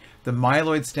many. The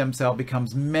myeloid stem cell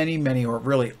becomes many, or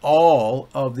really all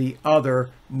of the other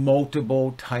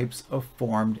multiple types of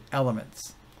formed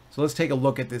elements. So let's take a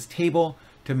look at this table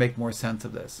to make more sense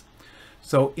of this.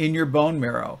 So in your bone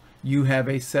marrow, you have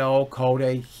a cell called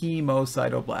a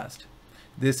hemocytoblast.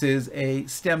 This is a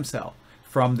stem cell.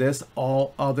 From this,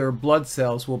 all other blood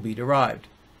cells will be derived.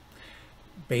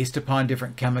 Based upon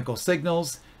different chemical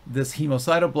signals, this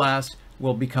hemocytoblast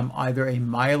will become either a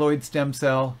myeloid stem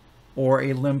cell or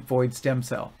a lymphoid stem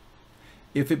cell.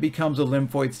 If it becomes a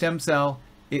lymphoid stem cell,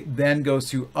 it then goes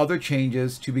through other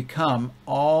changes to become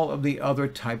all of the other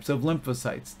types of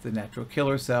lymphocytes, the natural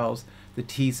killer cells, the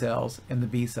T cells, and the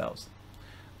B cells.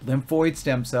 Lymphoid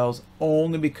stem cells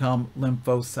only become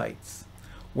lymphocytes,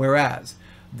 whereas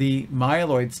the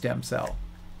myeloid stem cell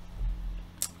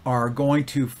are going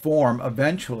to form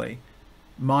eventually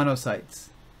monocytes,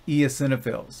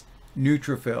 eosinophils,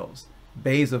 neutrophils,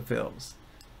 basophils,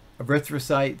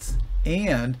 erythrocytes,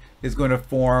 and is going to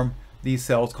form these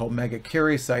cells called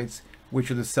megakaryocytes, which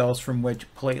are the cells from which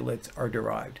platelets are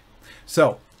derived.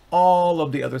 So all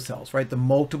of the other cells, right, the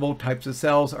multiple types of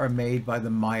cells are made by the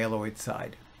myeloid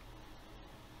side.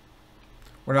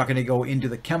 We're not going to go into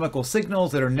the chemical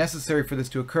signals that are necessary for this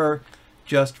to occur.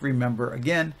 Just remember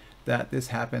again that this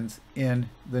happens in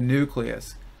the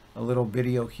nucleus. A little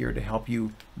video here to help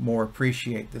you more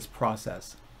appreciate this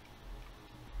process.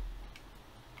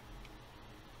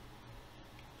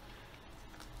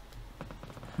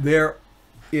 There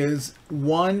is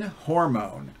one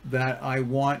hormone that I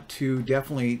want to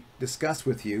definitely discuss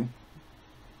with you,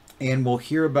 and we'll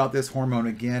hear about this hormone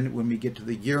again when we get to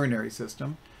the urinary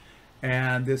system.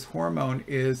 And this hormone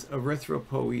is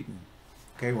erythropoietin,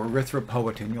 okay, or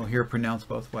erythropoietin. You'll hear it pronounced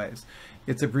both ways.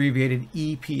 It's abbreviated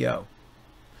EPO.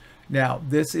 Now,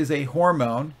 this is a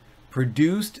hormone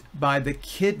produced by the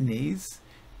kidneys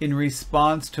in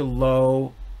response to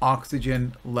low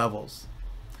oxygen levels.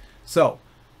 So,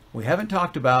 we haven't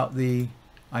talked about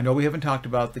I know we haven't talked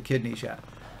about the kidneys yet,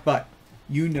 but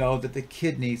you know that the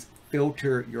kidneys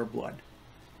filter your blood.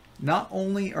 Not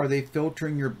only are they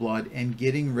filtering your blood and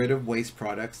getting rid of waste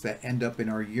products that end up in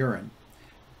our urine,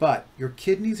 but your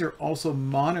kidneys are also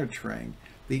monitoring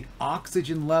the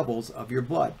oxygen levels of your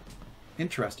blood.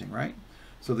 Interesting, right?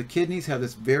 So the kidneys have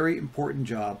this very important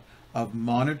job of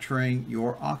monitoring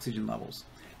your oxygen levels.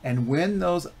 And when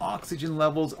those oxygen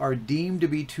levels are deemed to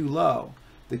be too low,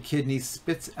 the kidney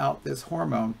spits out this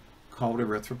hormone called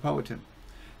erythropoietin.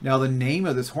 Now the name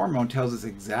of this hormone tells us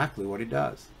exactly what it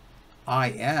does.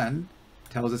 IN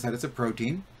tells us that it's a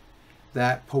protein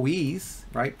that poiesis,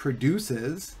 right,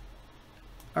 produces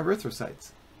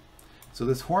erythrocytes. So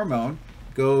this hormone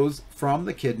goes from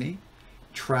the kidney,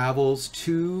 travels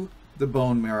to the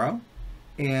bone marrow,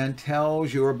 and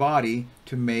tells your body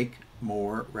to make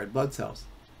more red blood cells.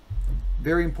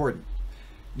 Very important.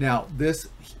 Now, this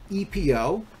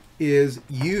EPO is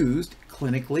used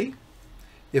clinically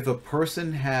if a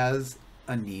person has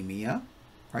anemia,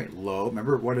 right? Low.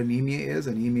 Remember what anemia is?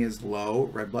 Anemia is low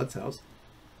red blood cells.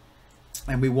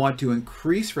 And we want to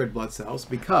increase red blood cells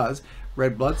because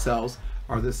red blood cells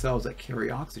are the cells that carry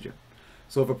oxygen.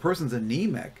 So if a person's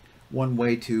anemic, one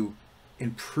way to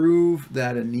improve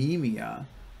that anemia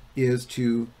is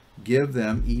to give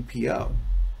them EPO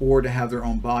or to have their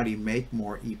own body make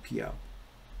more EPO.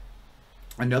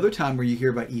 Another time where you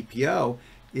hear about EPO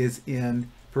is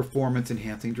in performance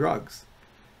enhancing drugs.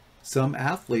 Some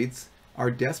athletes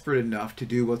are desperate enough to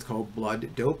do what's called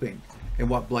blood doping. And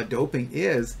what blood doping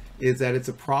is that it's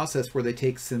a process where they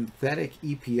take synthetic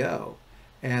EPO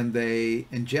and they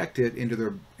inject it into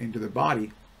their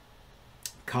body,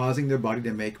 causing their body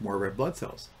to make more red blood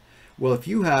cells. Well, if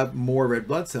you have more red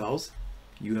blood cells,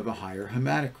 you have a higher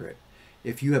hematocrit.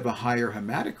 If you have a higher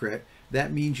hematocrit,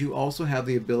 that means you also have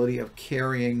the ability of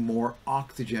carrying more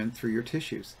oxygen through your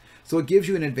tissues. So it gives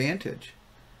you an advantage,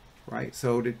 right?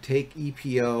 So to take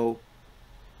EPO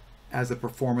as a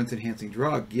performance enhancing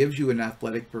drug gives you an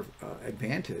athletic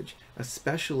advantage,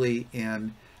 especially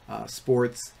in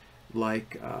sports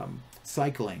like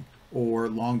cycling or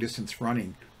long distance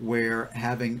running, where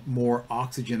having more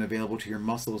oxygen available to your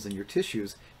muscles and your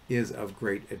tissues is of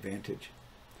great advantage.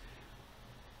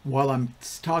 While I'm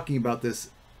talking about this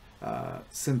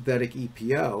synthetic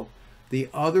EPO, the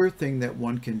other thing that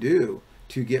one can do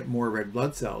to get more red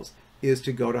blood cells is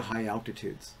to go to high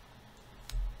altitudes.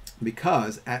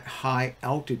 Because at high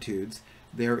altitudes,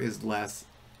 there is less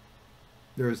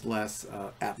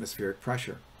atmospheric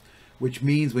pressure, which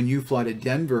means when you fly to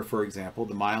Denver, for example,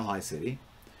 the Mile High City,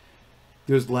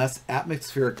 there's less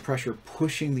atmospheric pressure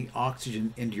pushing the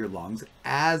oxygen into your lungs.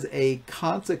 As a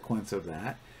consequence of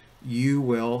that, you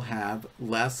will have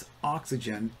less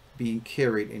oxygen being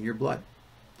carried in your blood.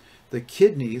 The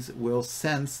kidneys will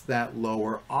sense that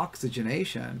lower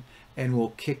oxygenation and will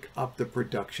kick up the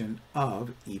production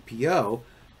of EPO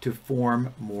to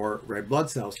form more red blood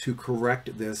cells to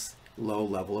correct this low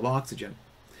level of oxygen.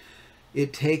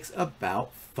 It takes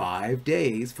about 5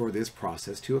 days for this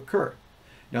process to occur.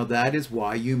 Now that is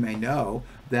why you may know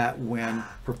that when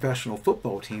professional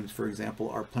football teams, for example,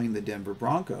 are playing the Denver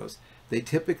Broncos, they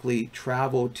typically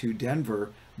travel to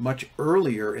Denver much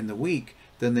earlier in the week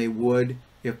than they would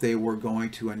if they were going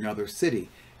to another city.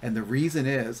 And the reason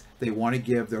is they want to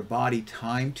give their body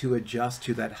time to adjust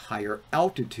to that higher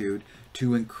altitude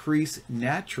to increase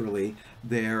naturally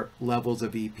their levels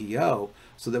of EPO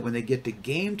so that when they get to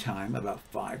game time about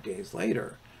 5 days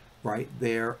later, right,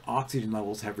 their oxygen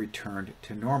levels have returned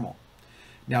to normal.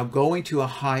 Now, going to a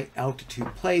high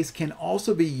altitude place can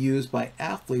also be used by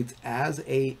athletes as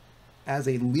a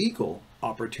legal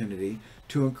opportunity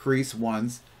to increase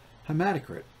one's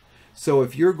hematocrit. So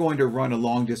if you're going to run a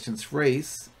long distance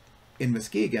race in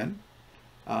Muskegon,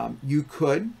 you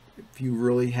could, if you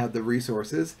really have the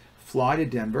resources, fly to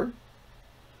Denver,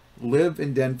 live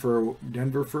in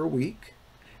Denver for a week,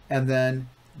 and then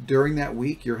during that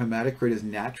week your hematocrit is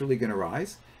naturally going to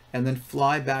rise, and then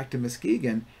fly back to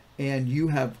Muskegon, and you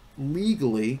have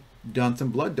legally done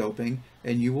some blood doping,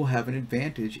 and you will have an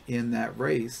advantage in that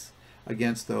race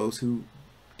against those who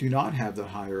do not have the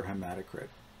higher hematocrit.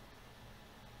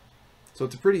 So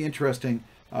it's a pretty interesting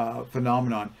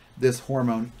phenomenon, this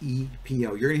hormone EPO.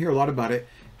 You're going to hear a lot about it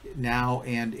now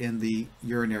and in the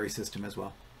urinary system as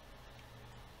well.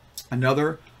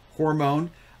 Another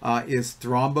hormone is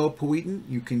thrombopoietin.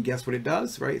 You can guess what it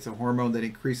does, right? It's a hormone that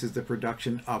increases the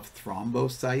production of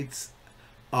thrombocytes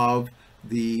of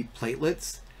the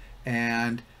platelets.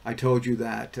 And I told you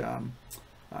that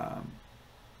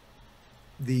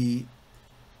the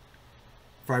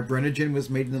fibrinogen was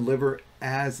made in the liver,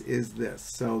 as is this.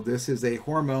 So this is a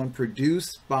hormone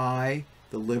produced by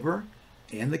the liver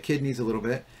and the kidneys a little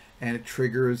bit, and it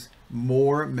triggers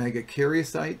more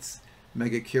megakaryocytes.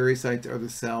 Megakaryocytes are the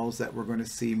cells that we're going to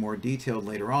see more detailed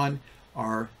later on,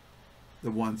 are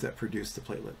the ones that produce the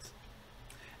platelets.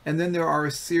 And then there are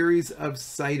a series of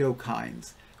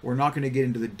cytokines. We're not going to get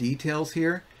into the details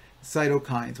here.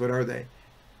 Cytokines, what are they?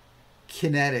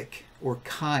 Kinetic, or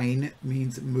kine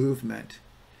means movement.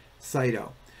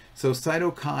 Cyto. So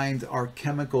cytokines are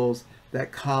chemicals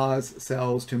that cause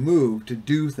cells to move, to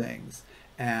do things.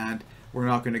 And we're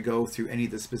not going to go through any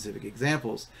of the specific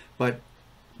examples, but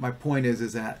my point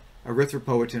is that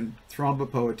erythropoietin,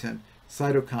 thrombopoietin,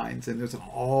 cytokines, and there's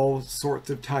all sorts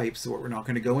of types, so what we're not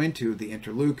going to go into, the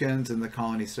interleukins and the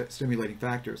colony stimulating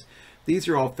factors. These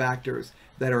are all factors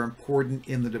that are important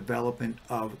in the development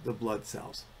of the blood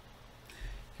cells.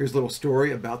 Here's a little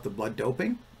story about the blood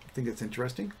doping. I think it's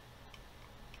interesting.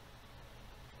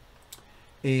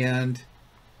 And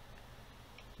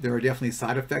there are definitely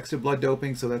side effects of blood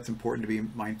doping, so that's important to be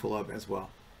mindful of as well.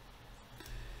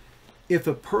 If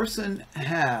a person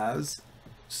has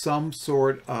some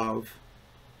sort of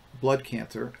blood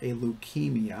cancer, a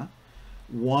leukemia,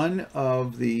 one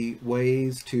of the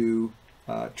ways to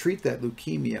treat that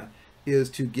leukemia is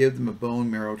to give them a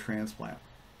bone marrow transplant.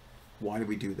 Why do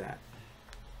we do that?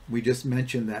 We just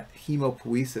mentioned that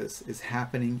hemopoiesis is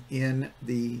happening in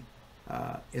the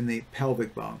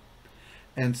pelvic bone.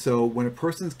 And so when a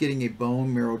person's getting a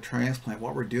bone marrow transplant,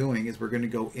 what we're doing is we're going to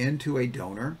go into a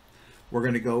donor. We're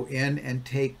going to go in and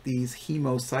take these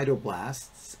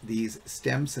hemocytoblasts, these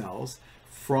stem cells,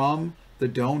 from the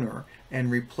donor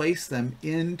and replace them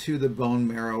into the bone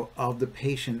marrow of the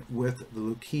patient with the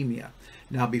leukemia.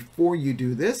 Now, before you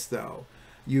do this, though,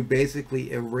 you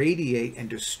basically irradiate and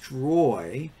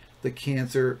destroy the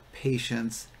cancer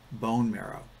patient's bone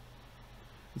marrow.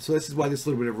 So this is why there's a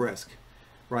little bit of risk,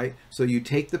 right? So you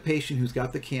take the patient who's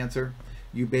got the cancer,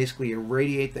 you basically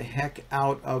irradiate the heck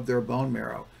out of their bone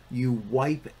marrow. You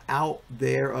wipe out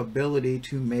their ability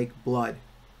to make blood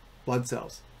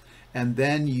cells. And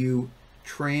then you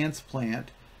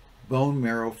transplant bone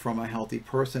marrow from a healthy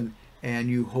person, and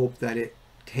you hope that it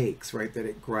takes, right? That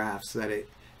it grafts, that it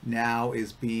now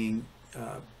is being,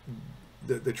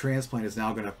 the transplant is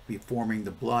now going to be forming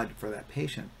the blood for that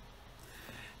patient.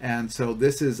 And so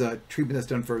this is a treatment that's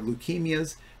done for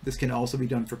leukemias. This can also be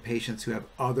done for patients who have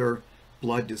other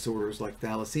blood disorders like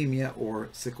thalassemia or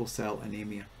sickle cell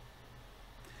anemia.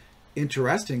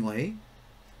 Interestingly,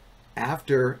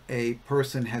 after a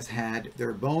person has had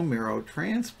their bone marrow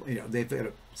transplant, they've had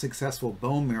a successful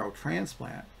bone marrow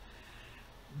transplant,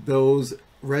 those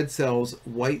red cells,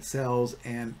 white cells,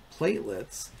 and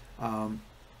platelets,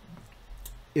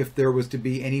 if there was to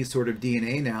be any sort of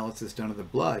DNA analysis done of the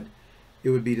blood,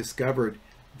 it would be discovered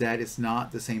that it's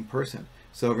not the same person.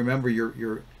 So remember,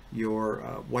 your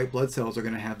white blood cells are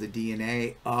going to have the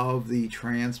DNA of the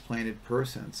transplanted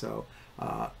person. So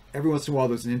every once in a while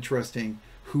there's an interesting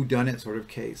whodunit sort of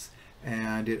case,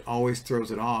 and it always throws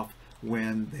it off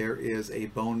when there is a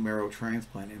bone marrow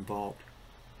transplant involved.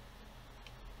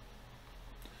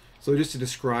 So just to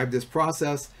describe this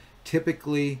process,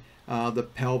 typically the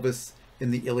pelvis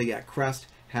in the iliac crest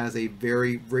has a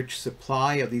very rich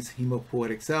supply of these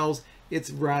hemopoietic cells.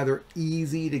 It's rather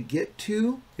easy to get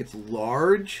to. It's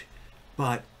large,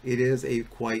 but it is a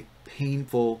quite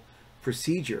painful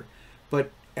procedure.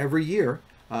 But every year,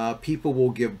 people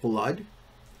will give blood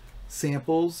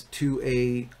samples to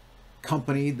a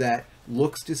company that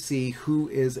looks to see who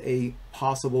is a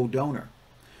possible donor.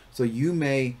 So you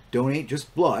may donate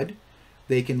just blood.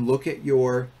 They can look at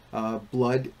your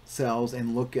blood cells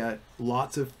and look at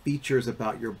lots of features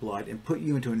about your blood and put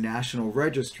you into a national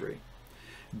registry.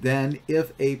 Then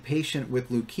if a patient with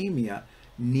leukemia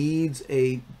needs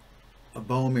a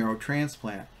bone marrow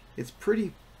transplant, it's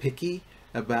pretty picky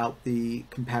about the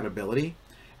compatibility.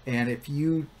 And if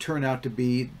you turn out to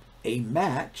be a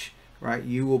match, right,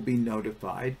 you will be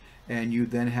notified, and you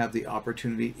then have the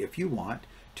opportunity, if you want,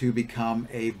 to become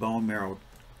a bone marrow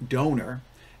donor.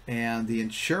 And the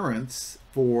insurance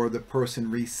for the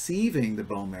person receiving the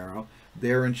bone marrow,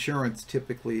 their insurance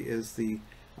typically is the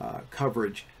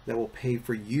coverage that will pay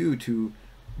for you to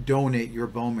donate your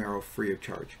bone marrow free of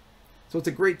charge. So it's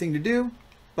a great thing to do,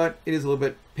 but it is a little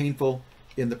bit painful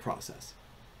in the process.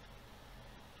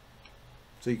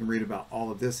 So you can read about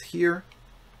all of this here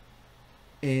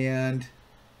and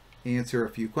answer a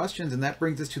few questions. And that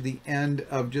brings us to the end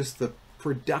of just the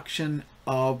production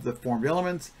of the formed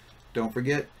elements. Don't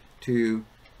forget to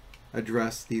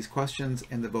address these questions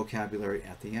and the vocabulary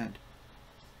at the end.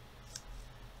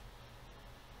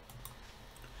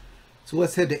 So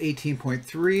let's head to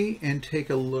 18.3 and take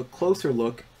a closer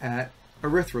look at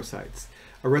erythrocytes.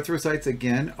 Erythrocytes,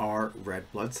 again, are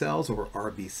red blood cells, or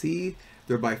RBC.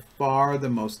 They're by far the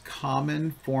most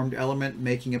common formed element,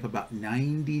 making up about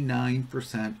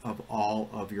 99% of all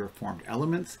of your formed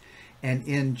elements. And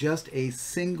in just a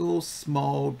single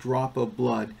small drop of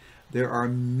blood, there are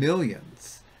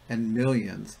millions and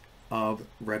millions of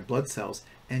red blood cells,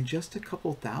 and just a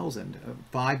couple thousand,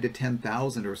 5 to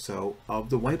 10,000 or so, of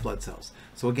the white blood cells.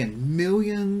 So again,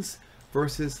 millions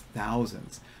versus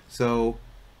thousands. So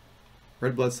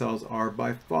red blood cells are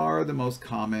by far the most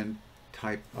common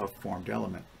type of formed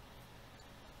element.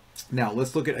 Now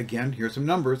let's look at, again, here's some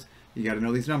numbers. You got to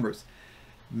know these numbers.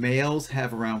 Males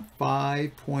have around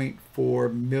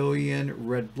 5.4 million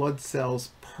red blood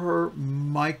cells per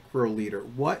microliter.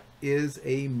 What is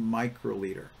a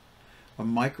microliter? A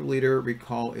microliter,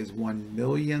 recall, is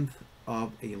 1/1,000,000th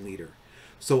of a liter.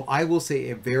 So I will say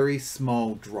a very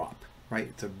small drop, right?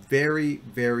 It's a very,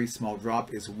 very small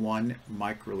drop is 1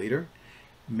 microliter.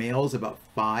 Males about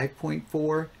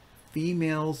 5.4,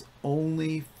 females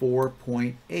only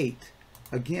 4.8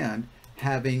 again,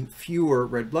 having fewer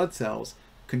red blood cells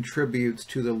contributes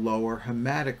to the lower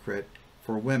hematocrit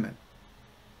for women.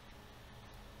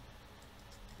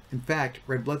 In fact,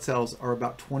 red blood cells are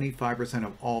about 25%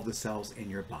 of all the cells in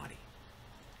your body.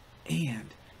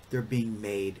 And they're being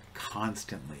made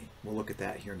constantly. We'll look at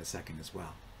that here in a second as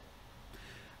well.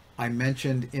 I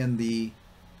mentioned in the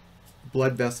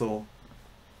blood vessel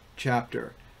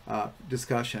chapter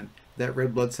discussion that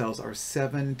red blood cells are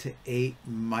 7 to 8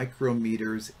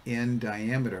 micrometers in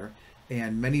diameter,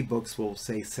 and many books will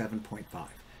say 7.5.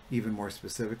 Even more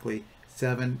specifically,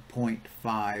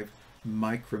 7.5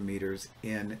 micrometers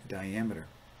in diameter.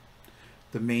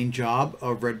 The main job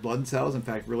of red blood cells, in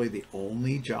fact, really the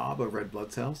only job of red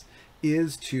blood cells,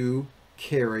 is to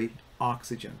carry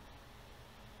oxygen.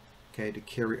 Okay, to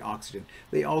carry oxygen.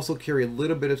 They also carry a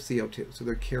little bit of CO2, so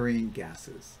they're carrying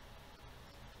gases.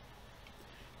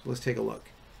 So let's take a look.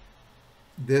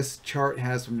 This chart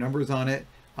has some numbers on it.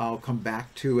 I'll come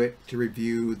back to it to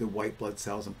review the white blood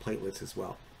cells and platelets as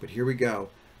well. But here we go.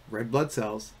 Red blood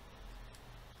cells,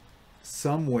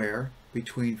 somewhere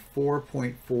between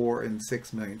 4.4 and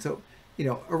 6 million. So,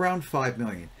 around 5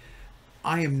 million.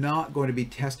 I am not going to be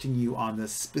testing you on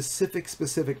this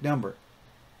specific number,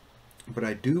 but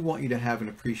I do want you to have an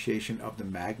appreciation of the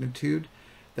magnitude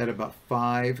that about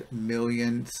 5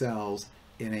 million cells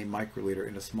in a microliter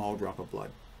in a small drop of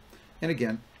blood. And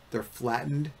again, they're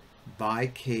flattened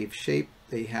bicave shape.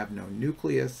 They have no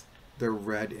nucleus. They're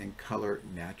red in color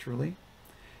naturally.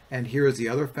 And here is the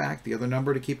other fact, the other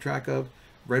number to keep track of.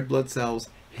 Red blood cells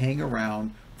hang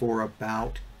around for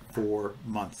about 4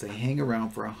 months. They hang around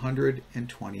for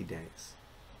 120 days.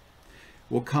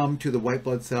 We'll come to the white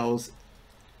blood cells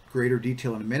greater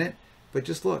detail in a minute, but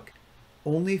just look,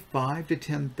 only 5 to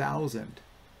 10,000,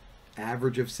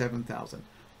 average of 7,000,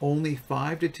 only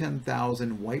 5 to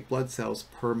 10,000 white blood cells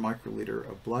per microliter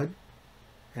of blood.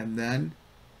 And then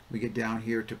we get down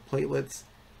here to platelets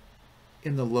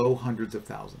in the low hundreds of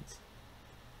thousands.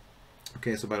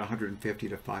 Okay, so about 150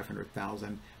 to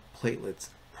 500,000 platelets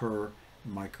per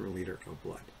microliter of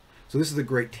blood. So this is a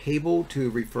great table to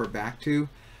refer back to.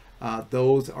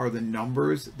 Those are the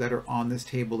numbers that are on this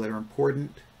table that are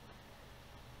important.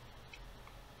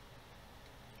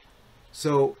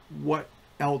 So what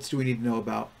else do we need to know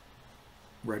about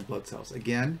red blood cells?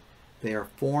 Again, they are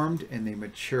formed and they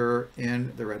mature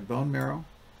in the red bone marrow.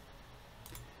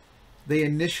 They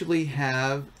initially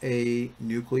have a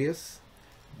nucleus,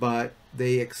 but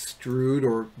they extrude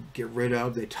or get rid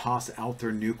of, they toss out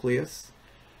their nucleus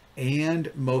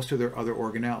and most of their other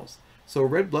organelles. So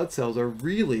red blood cells are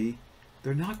really,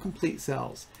 they're not complete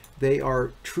cells. They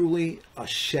are truly a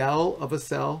shell of a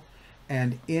cell,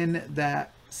 and in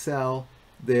that cell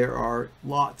there are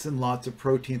lots and lots of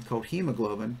proteins called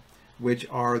hemoglobin, which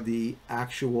are the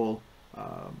actual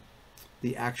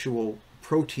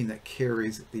protein that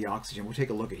carries the oxygen. We'll take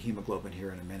a look at hemoglobin here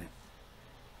in a minute.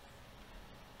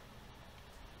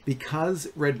 Because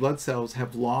red blood cells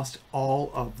have lost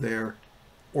all of their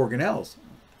organelles,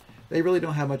 they really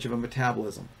don't have much of a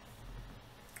metabolism.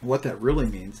 What that really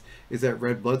means is that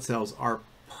red blood cells are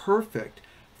perfect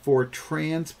for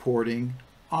transporting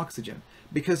oxygen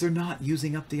because they're not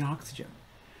using up the oxygen,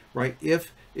 right?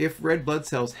 If red blood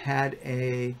cells had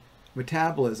a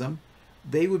metabolism,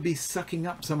 they would be sucking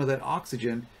up some of that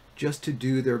oxygen just to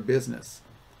do their business.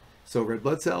 So red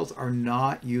blood cells are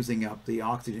not using up the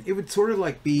oxygen. It would sort of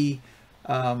like be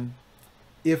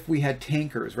if we had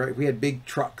tankers, right? We had big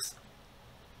trucks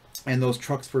and those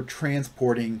trucks were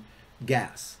transporting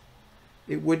gas.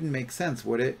 It wouldn't make sense,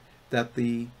 would it, that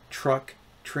the truck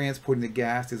transporting the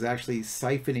gas is actually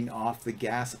siphoning off the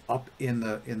gas up in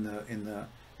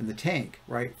the tank,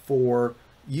 right, for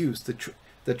use.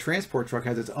 The transport truck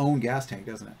has its own gas tank,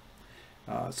 doesn't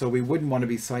it? So we wouldn't want to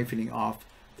be siphoning off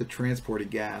the transported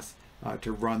gas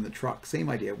to run the truck. Same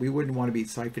idea. We wouldn't want to be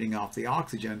siphoning off the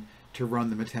oxygen to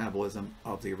run the metabolism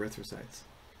of the erythrocytes.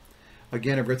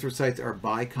 Again, erythrocytes are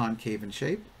biconcave in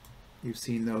shape. You've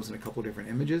seen those in a couple of different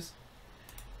images.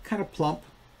 Kind of plump.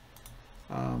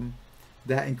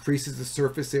 That increases the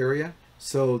surface area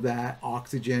so that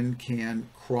oxygen can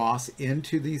cross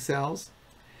into these cells,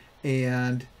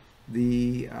 and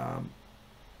the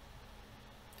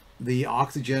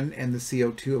oxygen and the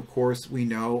CO2, of course, we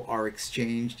know are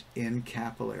exchanged in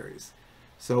capillaries.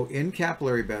 So in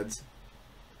capillary beds,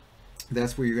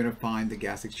 that's where you're going to find the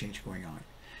gas exchange going on.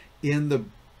 In the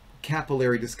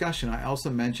capillary discussion, I also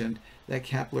mentioned that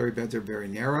capillary beds are very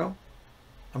narrow.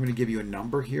 I'm going to give you a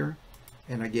number here,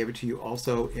 and I gave it to you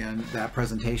also in that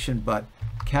presentation, but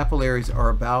capillaries are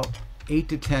about 8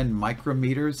 to 10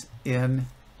 micrometers in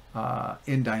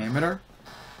diameter.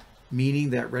 meaning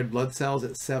that red blood cells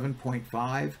at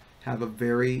 7.5 have a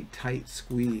very tight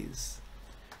squeeze.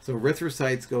 So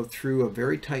erythrocytes go through a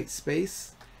very tight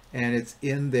space, and it's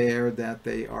in there that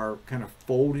they are kind of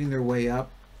folding their way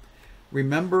up.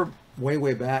 Remember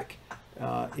way back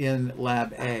in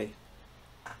Lab A,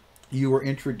 you were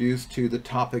introduced to the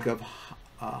topic of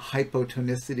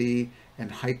hypotonicity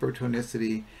and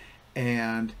hypertonicity,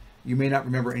 and you may not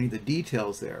remember any of the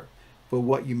details there, but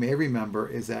what you may remember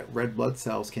is that red blood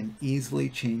cells can easily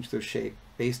change their shape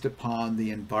based upon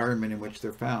the environment in which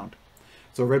they're found.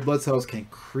 So red blood cells can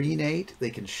crenate, they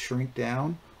can shrink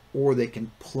down, or they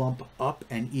can plump up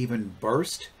and even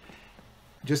burst.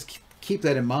 Just keep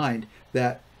that in mind,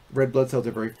 that red blood cells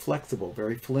are very flexible,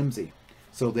 very flimsy.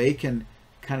 So they can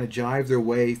kind of jive their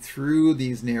way through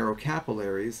these narrow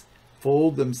capillaries,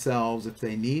 fold themselves if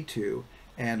they need to,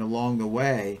 and along the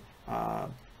way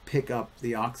pick up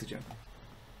the oxygen.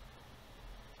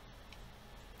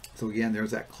 So again,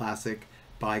 there's that classic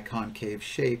biconcave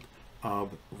shape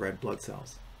of red blood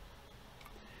cells.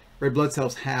 Red blood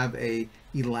cells have a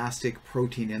elastic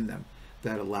protein in them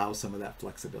that allows some of that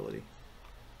flexibility.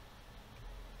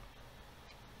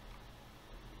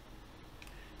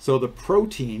 So the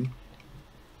protein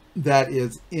that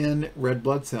is in red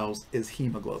blood cells is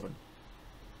hemoglobin.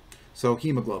 So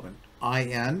hemoglobin,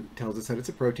 IN, tells us that it's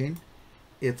a protein.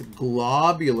 It's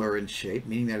globular in shape,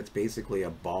 meaning that it's basically a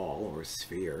ball or a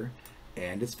sphere,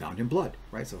 and it's found in blood,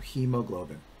 right? So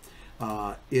hemoglobin.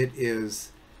 It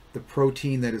is the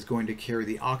protein that is going to carry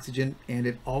the oxygen, and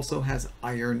it also has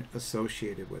iron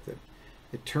associated with it.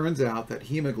 It turns out that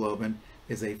hemoglobin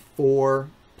is a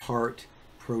 4-part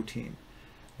protein.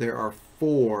 There are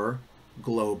 4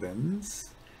 globins,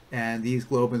 and these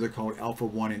globins are called alpha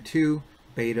 1 and 2,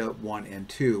 beta 1 and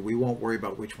 2. We won't worry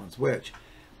about which one's which,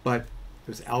 but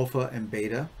there's alpha and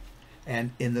beta,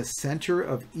 and in the center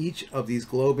of each of these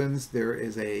globins there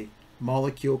is a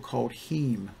molecule called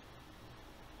heme.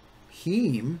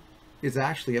 Heme is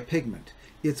actually a pigment.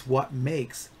 It's what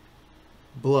makes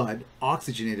blood,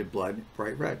 oxygenated blood,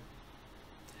 bright red.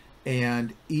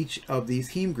 And each of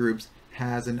these heme groups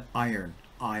has an iron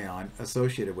ion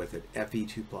associated with it,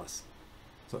 Fe2+.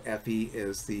 So Fe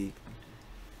is the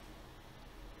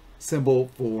symbol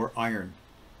for iron.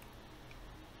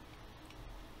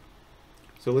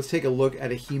 So let's take a look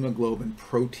at a hemoglobin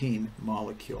protein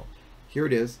molecule. Here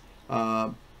it is.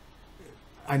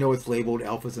 I know it's labeled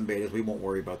alphas and betas, we won't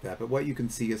worry about that, but what you can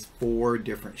see is 4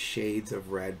 different shades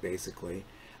of red, basically.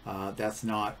 That's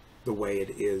not the way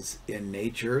it is in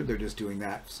nature. They're just doing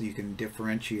that so you can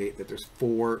differentiate that there's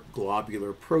 4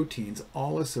 globular proteins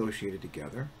all associated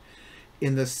together.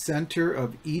 In the center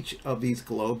of each of these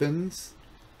globins,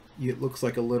 it looks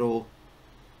like a little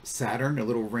Saturn, a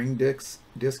little ring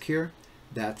disc here.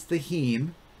 That's the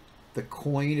heme. The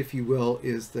coin, if you will,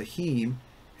 is the heme,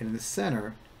 and in the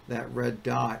center, that red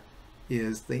dot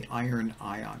is the iron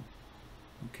ion.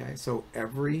 Okay, so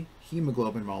every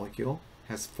hemoglobin molecule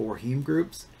has 4 heme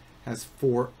groups, has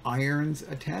 4 irons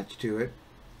attached to it,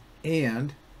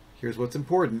 and here's what's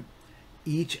important: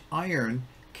 each iron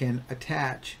can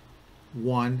attach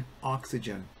 1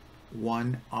 oxygen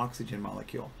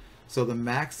molecule. So the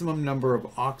maximum number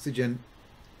of oxygen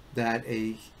that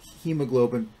a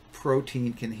hemoglobin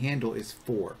protein can handle is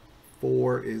 4.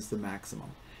 4 is the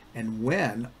maximum. And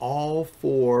when all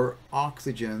 4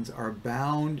 oxygens are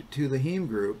bound to the heme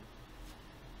group,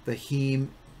 the heme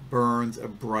burns a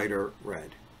brighter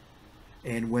red.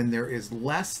 And when there is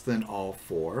less than all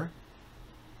 4,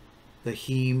 the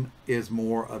heme is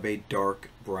more of a dark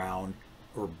brown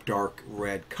or dark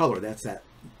red color. That's that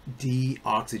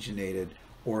deoxygenated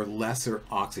or lesser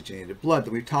oxygenated blood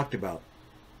that we've talked about.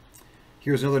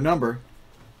 Here's another number.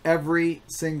 Every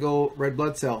single red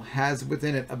blood cell has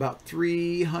within it about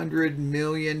 300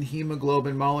 million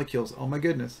hemoglobin molecules. Oh my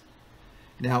goodness.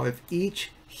 Now, if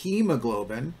each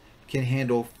hemoglobin can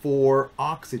handle 4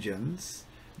 oxygens,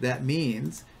 that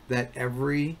means that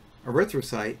every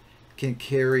erythrocyte can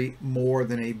carry more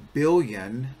than 1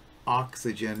 billion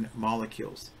oxygen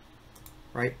molecules,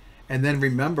 right? And then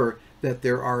remember that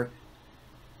there are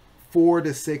 4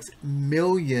 to 6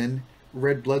 million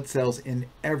red blood cells in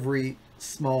every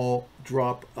small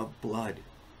drop of blood.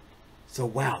 So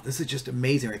wow, this is just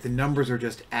amazing, right? The numbers are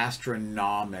just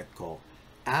astronomical.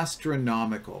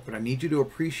 Astronomical. But I need you to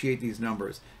appreciate these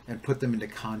numbers and put them into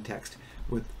context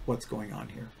with what's going on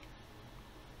here.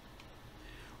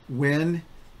 When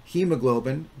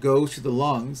hemoglobin goes to the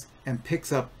lungs and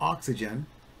picks up oxygen,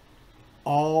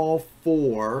 all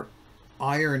 4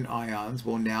 iron ions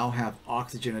will now have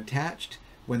oxygen attached.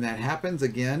 When that happens,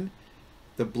 again,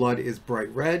 the blood is bright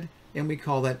red, and we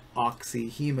call that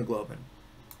oxyhemoglobin.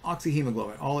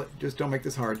 oxyhemoglobin. Just don't make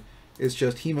this hard. It's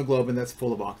just hemoglobin that's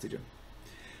full of oxygen.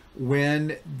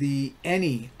 When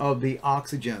any of the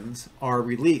oxygens are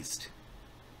released,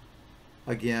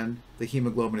 again, the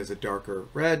hemoglobin is a darker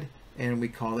red, and we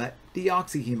call that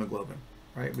deoxyhemoglobin,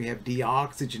 right? We have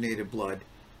deoxygenated blood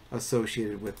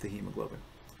associated with the hemoglobin.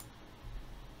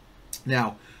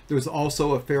 Now, there's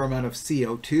also a fair amount of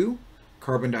CO2,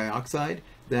 carbon dioxide,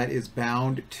 that is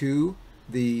bound to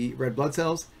the red blood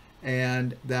cells,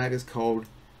 and that is called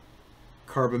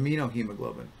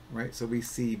carbaminohemoglobin, right? So we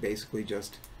see basically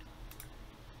just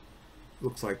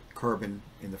looks like carbon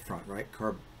in the front, right?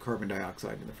 Carbon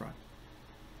dioxide in the front.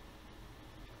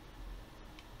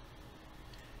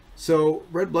 So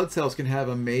red blood cells can have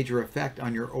a major effect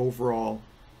on your overall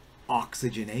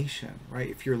oxygenation, right?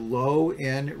 If you're low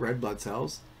in red blood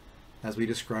cells, as we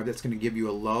described, that's going to give you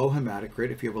a low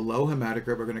hematocrit. If you have a low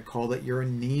hematocrit, we're going to call that you're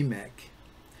anemic.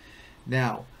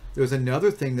 Now, there's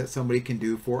another thing that somebody can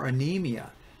do for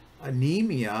anemia.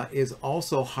 Anemia is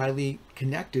also highly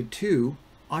connected to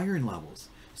iron levels.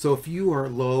 So if you are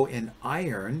low in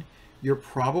iron, you're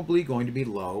probably going to be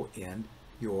low in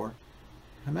your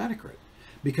hematocrit.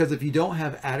 Because if you don't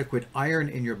have adequate iron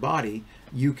in your body,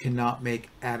 you cannot make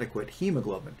adequate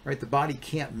hemoglobin, right? The body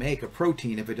can't make a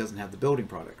protein if it doesn't have the building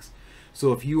products.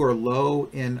 So if you are low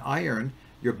in iron,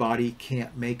 your body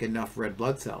can't make enough red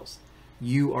blood cells.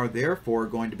 You are therefore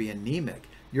going to be anemic.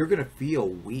 You're going to feel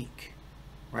weak,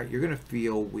 right? You're going to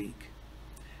feel weak.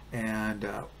 And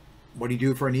what do you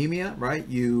do for anemia, right?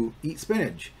 You eat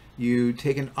spinach. You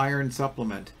take an iron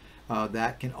supplement.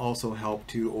 That can also help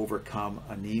to overcome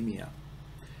anemia.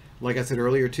 Like I said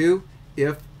earlier too,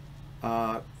 if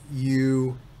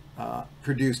you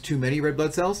produce too many red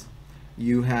blood cells,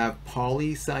 you have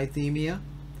polycythemia.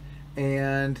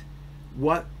 And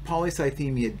what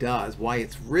polycythemia does, why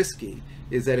it's risky,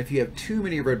 is that if you have too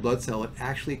many red blood cells, it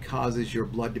actually causes your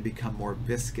blood to become more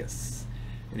viscous.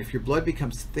 And if your blood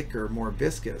becomes thicker, more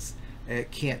viscous,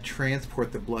 it can't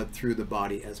transport the blood through the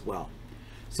body as well.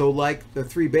 So like the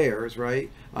three bears, right?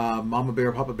 Mama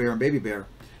bear, Papa bear, and baby bear.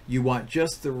 You want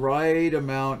just the right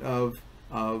amount of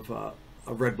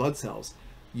red blood cells.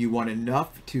 You want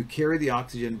enough to carry the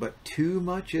oxygen, but too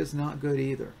much is not good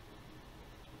either.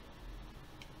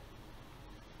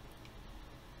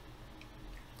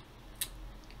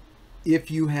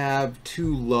 If you have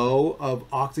too low of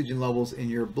oxygen levels in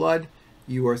your blood,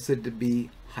 you are said to be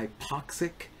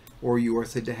hypoxic, or you are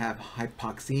said to have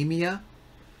hypoxemia,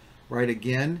 right?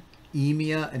 Again,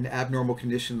 emia, an abnormal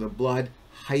condition of the blood,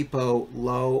 hypo,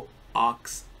 low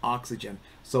oxygen.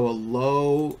 So a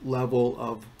low level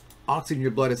of oxygen in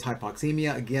your blood is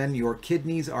hypoxemia. Again, your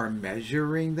kidneys are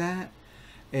measuring that.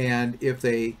 And if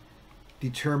they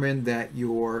determine that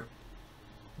your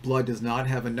blood does not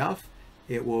have enough,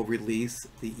 it will release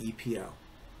the EPO.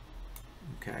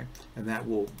 Okay, and that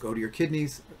will go to your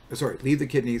kidneys, leave the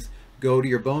kidneys, go to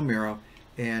your bone marrow,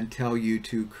 and tell you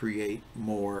to create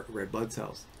more red blood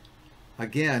cells.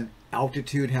 Again,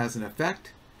 altitude has an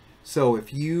effect. So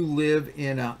if you live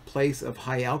in a place of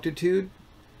high altitude,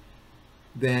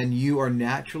 then you are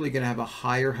naturally going to have a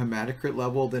higher hematocrit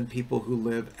level than people who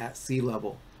live at sea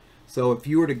level. So if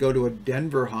you were to go to a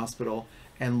Denver hospital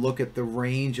and look at the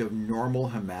range of normal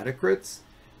hematocrits,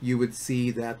 you would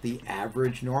see that the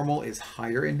average normal is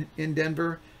higher in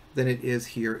Denver than it is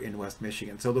here in West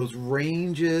Michigan. So those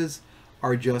ranges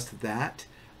are just that.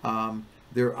 I'm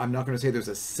not going to say there's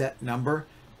a set number.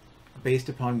 Based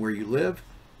upon where you live,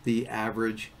 the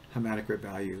average hematocrit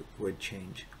value would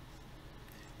change.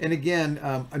 And again,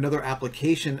 another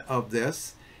application of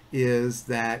this is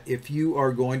that if you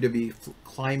are going to be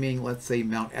climbing, let's say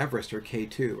Mount Everest or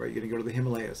K2, right? You're going to go to the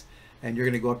Himalayas and you're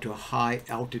going to go up to a high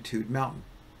altitude mountain.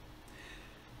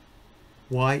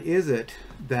 Why is it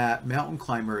that mountain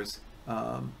climbers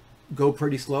go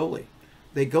pretty slowly?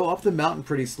 They go up the mountain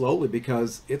pretty slowly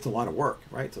because it's a lot of work,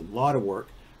 right? It's a lot of work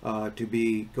to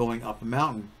be going up a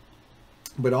mountain.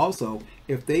 But also,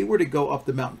 if they were to go up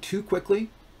the mountain too quickly,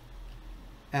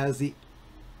 as the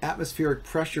atmospheric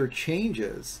pressure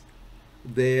changes,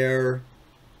 their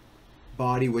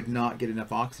body would not get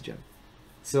enough oxygen.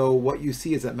 So what you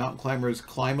see is that mountain climbers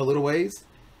climb a little ways,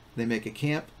 they make a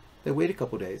camp, they wait a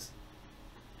couple days,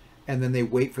 and then they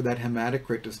wait for that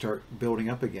hematocrit to start building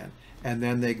up again. And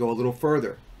then they go a little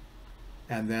further,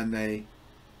 and then they,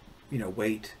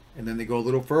 wait, and then they go a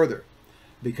little further.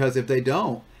 Because if they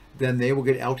don't, then they will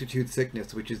get altitude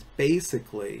sickness, which is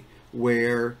basically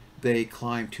where they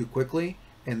climb too quickly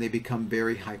and they become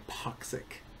very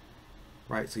hypoxic,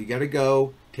 right? So you got to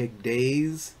go take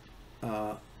days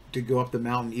to go up the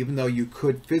mountain. Even though you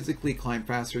could physically climb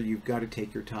faster, you've got to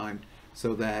take your time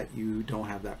so that you don't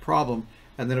have that problem.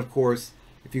 And then, of course,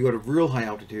 if you go to real high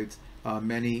altitudes,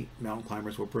 many mountain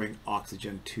climbers will bring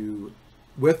oxygen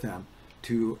with them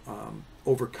to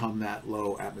overcome that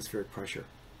low atmospheric pressure.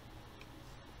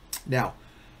 Now,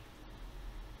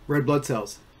 red blood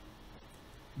cells.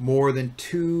 More than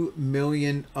 2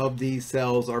 million of these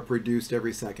cells are produced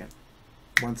every second.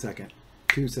 1 second,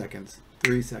 2 seconds,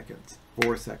 3 seconds,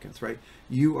 4 seconds, right?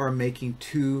 You are making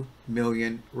 2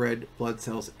 million red blood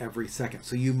cells every second.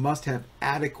 So you must have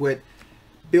adequate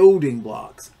building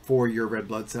blocks for your red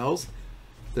blood cells.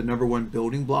 The number one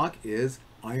building block is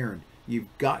iron.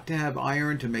 You've got to have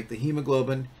iron to make the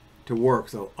hemoglobin to work.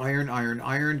 So iron, iron,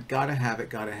 iron, gotta have it,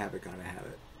 gotta have it, gotta have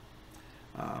it.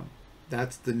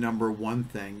 That's the number one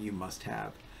thing you must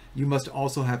have. You must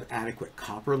also have adequate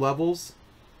copper levels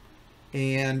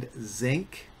and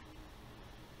zinc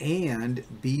and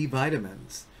B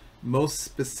vitamins, most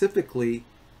specifically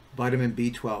vitamin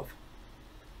B12.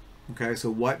 Okay, so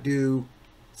what do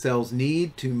cells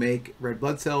need to make red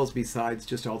blood cells besides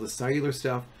just all the cellular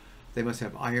stuff? They must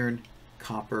have iron,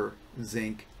 copper,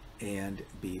 zinc, and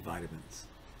B vitamins,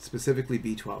 specifically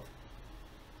B12.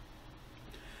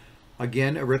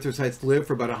 Again, erythrocytes live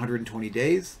for about 120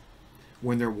 days.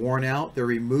 When they're worn out, they're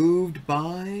removed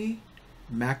by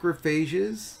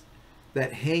macrophages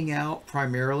that hang out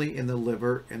primarily in the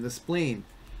liver and the spleen.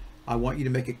 I want you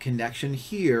to make a connection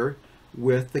here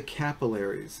with the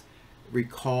capillaries.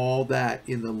 Recall that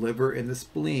in the liver and the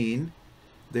spleen,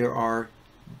 there are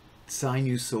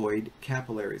sinusoid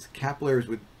capillaries. Capillaries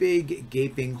with big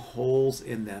gaping holes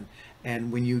in them.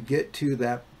 And when you get to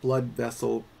that blood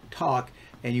vessel talk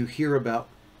and you hear about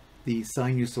the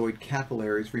sinusoid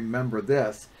capillaries, remember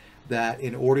this, that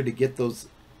in order to get those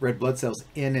red blood cells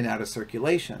in and out of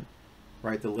circulation,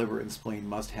 right, the liver and spleen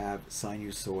must have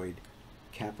sinusoid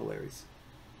capillaries.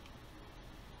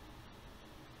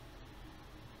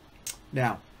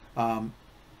 Now, I'll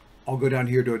go down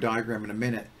here to a diagram in a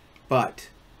minute, but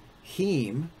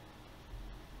heme,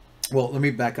 well, let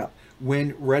me back up.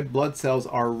 When red blood cells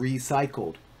are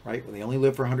recycled, right, well, they only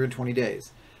live for 120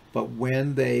 days, but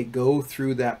when they go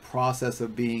through that process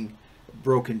of being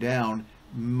broken down,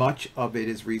 much of it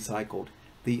is recycled.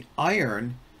 The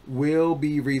iron will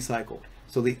be recycled.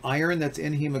 So the iron that's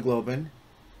in hemoglobin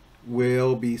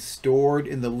will be stored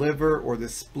in the liver or the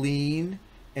spleen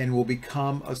and will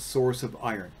become a source of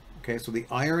iron. Okay, so the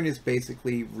iron is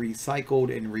basically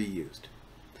recycled and reused.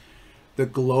 The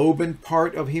globin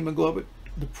part of hemoglobin,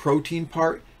 the protein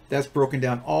part, that's broken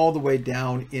down all the way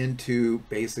down into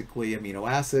basically amino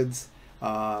acids,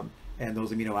 and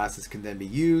those amino acids can then be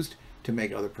used to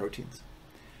make other proteins.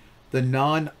 The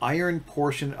non-iron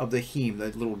portion of the heme,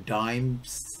 the little dime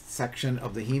section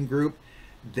of the heme group,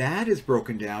 that is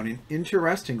broken down, and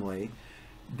interestingly,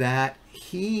 that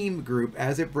heme group,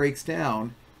 as it breaks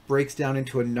down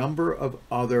into a number of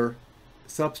other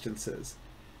substances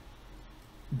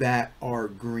that are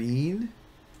green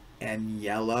and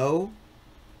yellow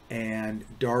and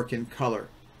dark in color.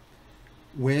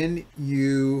 When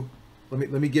you, let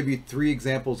me give you 3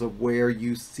 examples of where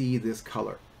you see this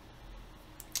color.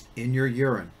 In your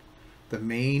urine. The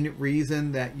main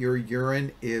reason that your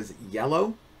urine is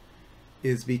yellow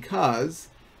is because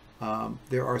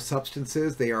there are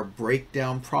substances, they are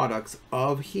breakdown products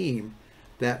of heme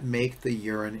that make the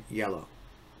urine yellow.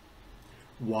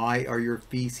 Why are your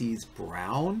feces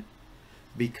brown?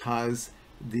 Because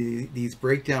these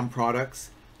breakdown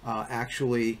products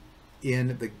actually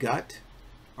in the gut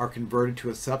are converted to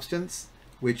a substance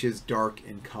which is dark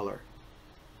in color.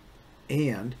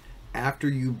 And after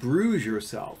you bruise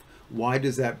yourself, why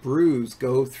does that bruise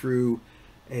go through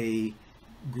a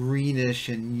greenish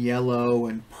and yellow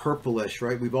and purplish,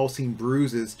 right? We've all seen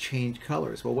bruises change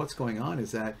colors. Well, what's going on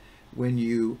is that when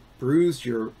you bruised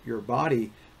your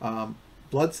body,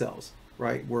 blood cells,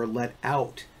 right, were let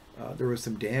out. There was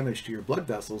some damage to your blood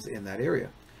vessels in that area.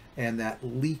 And that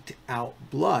leaked out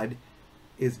blood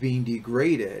is being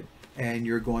degraded, and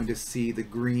you're going to see the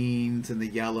greens and the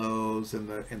yellows and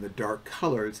the dark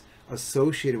colors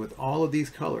associated with all of these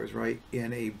colors, right,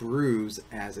 in a bruise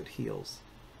as it heals.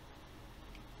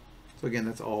 So again,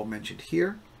 that's all mentioned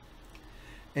here.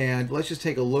 And let's just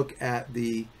take a look at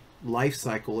the life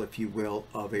cycle, if you will,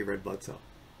 of a red blood cell.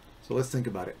 So let's think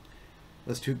about it.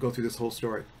 Let's go through this whole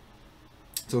story.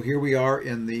 So here we are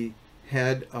in the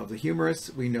head of the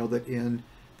humerus. We know that in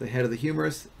the head of the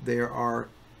humerus, there are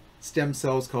stem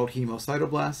cells called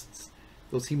hemocytoblasts.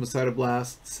 Those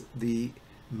hemocytoblasts, the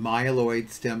myeloid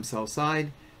stem cell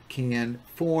side, can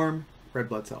form red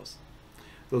blood cells.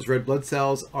 Those red blood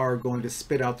cells are going to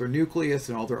spit out their nucleus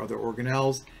and all their other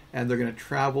organelles, and they're going to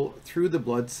travel through the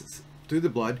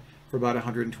blood for about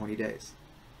 120 days.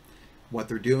 What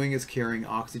they're doing is carrying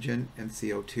oxygen and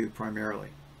CO2 primarily.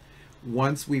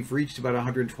 Once we've reached about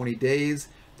 120 days,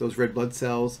 those red blood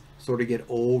cells sort of get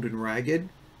old and ragged.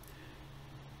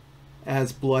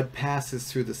 As blood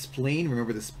passes through the spleen,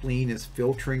 remember the spleen is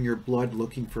filtering your blood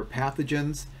looking for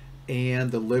pathogens,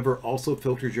 and the liver also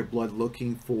filters your blood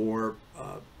looking for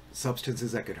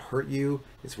substances that could hurt you.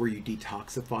 It's where you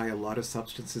detoxify a lot of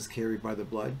substances carried by the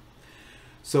blood.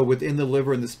 So within the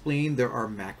liver and the spleen, there are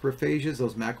macrophages.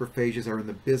 Those macrophages are in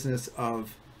the business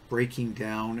of breaking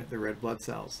down the red blood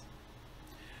cells.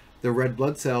 The red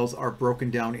blood cells are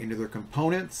broken down into their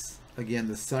components. Again,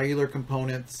 the cellular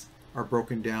components are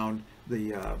broken down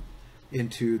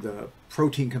into the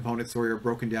protein components, or are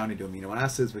broken down into amino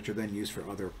acids, which are then used for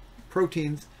other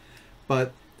proteins.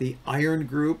 But the iron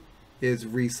group is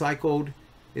recycled.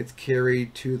 It's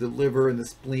carried to the liver and the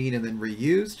spleen and then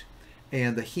reused.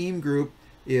 And the heme group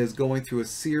is going through a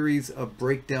series of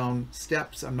breakdown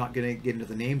steps. I'm not going to get into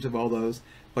the names of all those,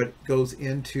 but it goes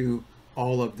into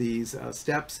all of these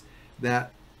steps.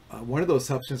 That one of those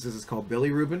substances is called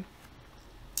bilirubin,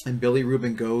 and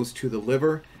bilirubin goes to the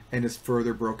liver and is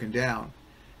further broken down.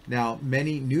 Now,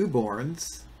 many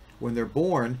newborns, when they're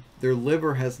born, their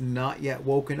liver has not yet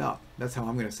woken up. That's how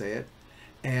I'm going to say it.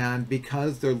 And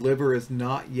because their liver is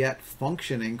not yet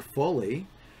functioning fully,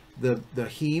 the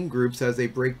heme groups, as they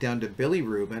break down to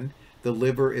bilirubin, the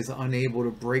liver is unable to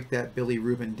break that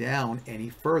bilirubin down any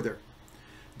further.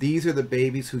 These are the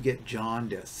babies who get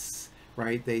jaundice,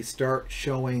 right? They start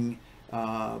showing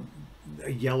a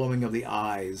yellowing of the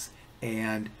eyes,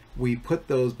 and we put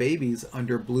those babies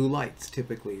under blue lights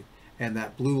typically, and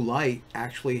that blue light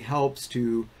actually helps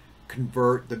to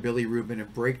convert the bilirubin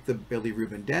and break the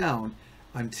bilirubin down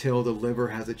until the liver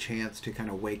has a chance to kind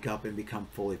of wake up and become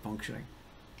fully functioning.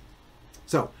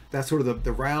 So that's sort of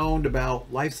the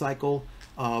roundabout life cycle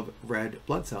of red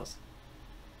blood cells.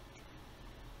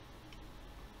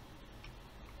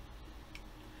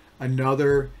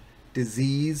 Another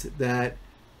disease that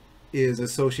is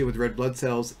associated with red blood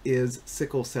cells is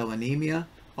sickle cell anemia.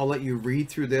 I'll let you read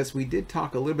through this. We did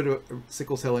talk a little bit about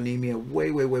sickle cell anemia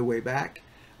way back.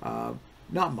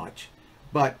 Not much,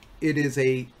 but it is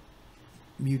a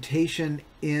mutation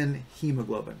in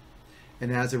hemoglobin.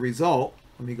 And as a result,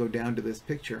 let me go down to this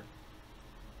picture.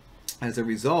 As a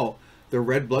result, the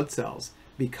red blood cells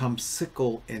become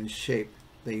sickle in shape.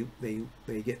 They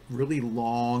get really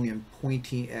long and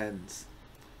pointy ends.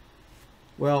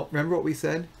 Well, remember what we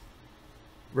said?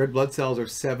 Red blood cells are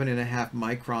 7.5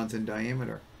 microns in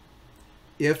diameter.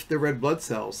 If the red blood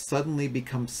cells suddenly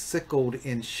become sickled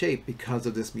in shape because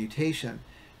of this mutation,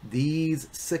 these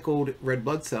sickled red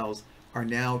blood cells are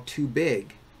now too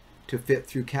big to fit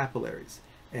through capillaries.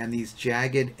 And these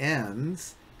jagged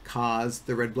ends cause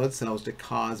the red blood cells to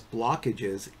cause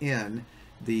blockages in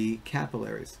the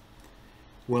capillaries.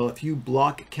 Well, if you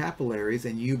block capillaries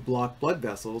and you block blood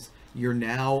vessels, you're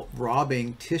now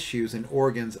robbing tissues and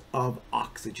organs of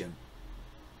oxygen.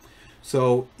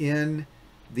 So in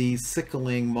these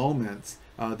sickling moments,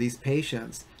 these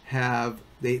patients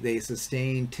they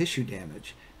sustain tissue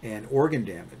damage and organ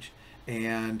damage.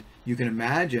 And you can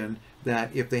imagine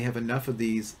that if they have enough of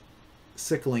these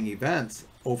sickling events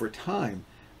over time,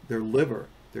 their liver,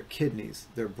 their kidneys,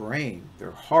 their brain,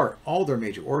 their heart, all their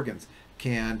major organs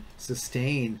can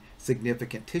sustain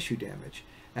significant tissue damage.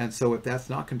 And so if that's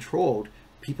not controlled,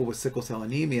 people with sickle cell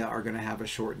anemia are going to have a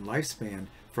shortened lifespan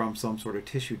from some sort of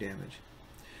tissue damage.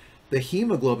 The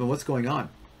hemoglobin, what's going on?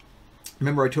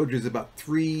 Remember, I told you there's about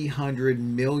 300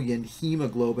 million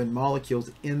hemoglobin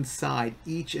molecules inside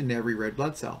each and every red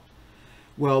blood cell.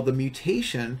 Well, the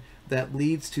mutation that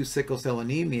leads to sickle cell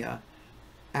anemia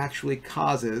actually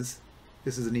causes,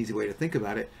 this is an easy way to think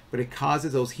about it, but it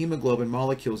causes those hemoglobin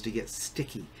molecules to get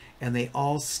sticky, and they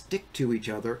all stick to each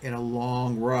other in a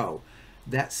long row.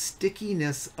 That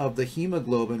stickiness of the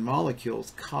hemoglobin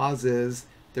molecules causes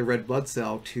the red blood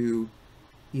cell to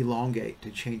elongate,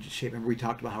 to change its shape. Remember, we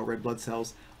talked about how red blood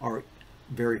cells are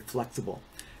very flexible.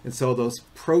 And so those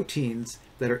proteins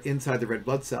that are inside the red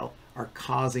blood cell are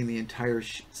causing the entire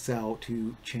cell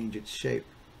to change its shape.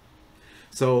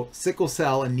 So sickle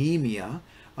cell anemia,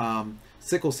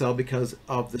 sickle cell because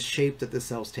of the shape that the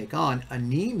cells take on,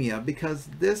 anemia because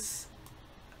this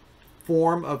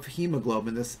form of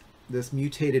hemoglobin, this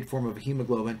mutated form of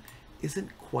hemoglobin,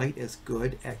 isn't quite as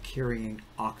good at carrying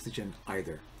oxygen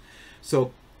either.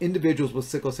 So individuals with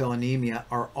sickle cell anemia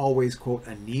are always, quote,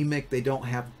 anemic. They don't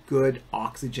have good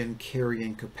oxygen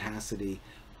carrying capacity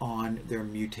on their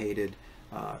mutated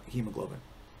hemoglobin.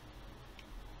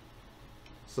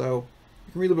 So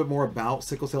You can read a little bit more about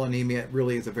sickle cell anemia. It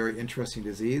really is a very interesting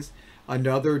disease.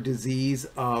 Another disease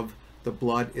of the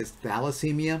blood is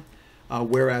thalassemia,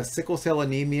 whereas sickle cell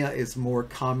anemia is more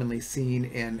commonly seen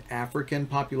in African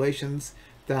populations.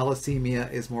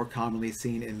 Thalassemia is more commonly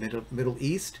seen in Middle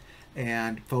East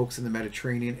and folks in the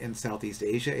Mediterranean and Southeast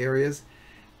Asia areas.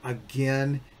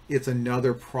 Again, it's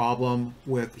another problem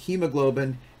with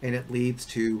hemoglobin, and it leads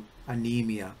to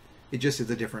anemia. It just is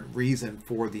a different reason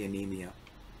for the anemia.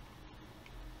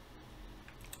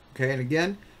 Okay, and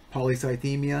again,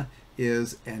 polycythemia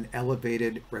is an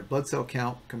elevated red blood cell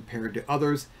count compared to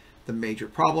others. The major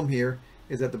problem here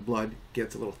is that the blood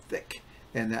gets a little thick,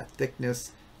 and that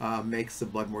thickness makes the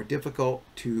blood more difficult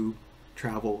to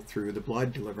travel through the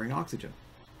blood, delivering oxygen.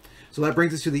 So that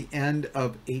brings us to the end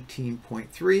of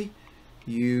 18.3.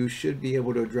 You should be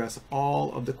able to address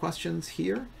all of the questions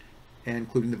here,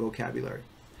 including the vocabulary.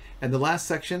 And the last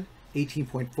section,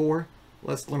 18.4,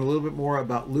 let's learn a little bit more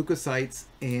about leukocytes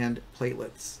and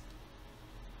platelets.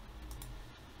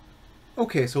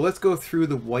 Okay, so let's go through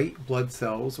the white blood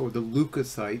cells, or the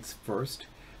leukocytes, first.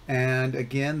 And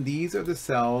again, these are the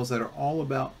cells that are all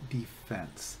about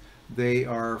defense. They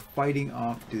are fighting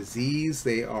off disease.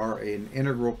 They are an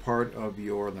integral part of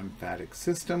your lymphatic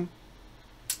system.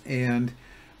 And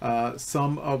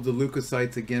some of the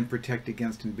leukocytes, again, protect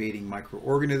against invading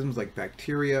microorganisms like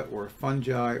bacteria or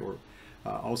fungi, or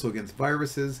also against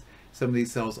viruses. Some of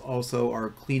these cells also are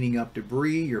cleaning up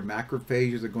debris. Your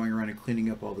macrophages are going around and cleaning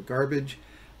up all the garbage.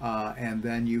 And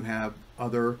then you have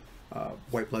other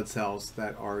white blood cells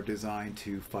that are designed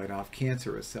to fight off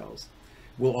cancerous cells.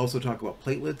 We'll also talk about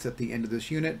platelets at the end of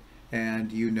this unit,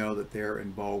 and you know that they're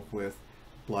involved with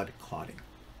blood clotting.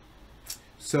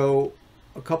 So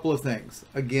a couple of things.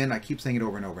 Again, I keep saying it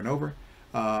over and over and over.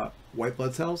 White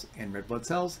blood cells and red blood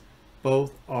cells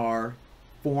both are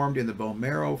formed in the bone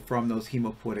marrow from those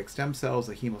hemopoietic stem cells,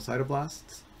 the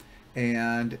hemocytoblasts.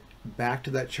 And back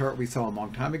to that chart we saw a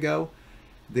long time ago,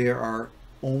 there are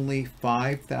only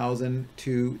 5,000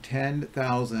 to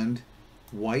 10,000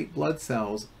 white blood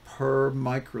cells per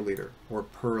microliter, or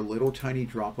per little tiny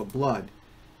drop of blood,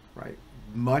 right?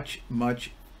 Much,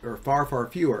 or far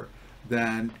fewer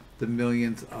than the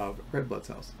millions of red blood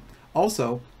cells.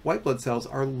 Also, white blood cells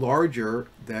are larger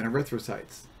than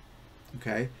erythrocytes,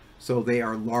 okay? So they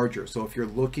are larger. So if you're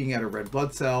looking at a red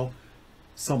blood cell,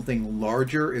 something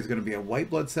larger is going to be a white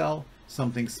blood cell,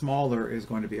 something smaller is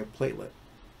going to be a platelet.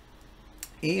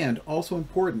 And also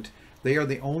important, they are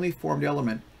the only formed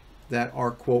element that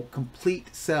are, quote,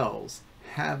 complete cells,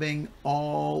 having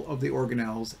all of the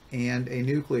organelles and a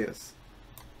nucleus,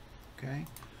 okay?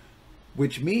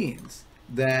 Which means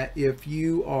that if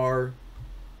you are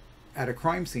at a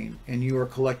crime scene and you are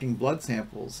collecting blood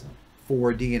samples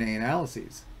for DNA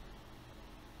analyses,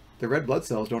 the red blood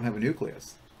cells don't have a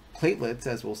nucleus. Platelets,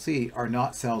 as we'll see, are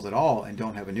not cells at all and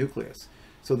don't have a nucleus.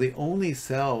 So the only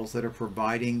cells that are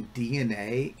providing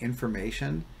DNA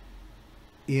information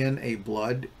in a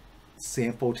blood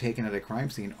sample taken at a crime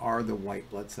scene are the white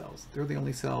blood cells. They're the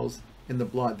only cells in the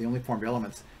blood, the only formed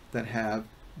elements that have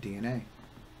DNA.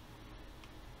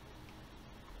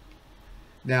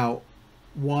 Now,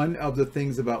 one of the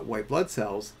things about white blood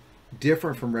cells,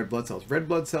 different from red blood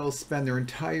cells spend their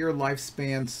entire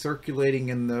lifespan circulating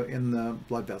in the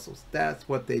blood vessels. That's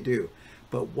what they do.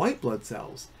 But white blood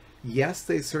cells, yes,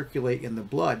 they circulate in the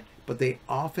blood, but they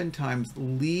oftentimes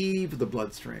leave the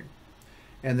bloodstream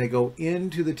and they go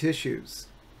into the tissues,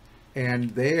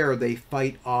 and there they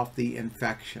fight off the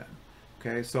infection.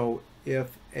 Okay, so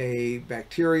if a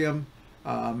bacterium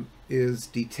is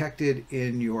detected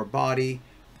in your body,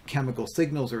 chemical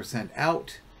signals are sent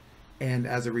out, and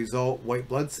as a result, white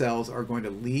blood cells are going to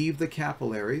leave the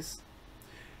capillaries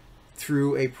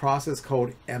through a process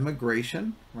called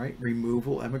emigration, right?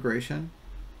 Removal, emigration,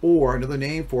 or another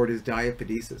name for it is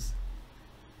diaphoresis.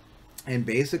 And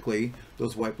basically,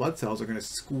 those white blood cells are going to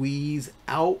squeeze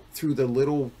out through the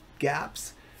little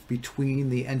gaps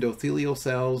between the endothelial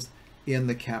cells in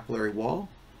the capillary wall,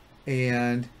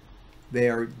 and they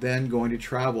are then going to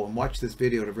travel, and watch this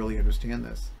video to really understand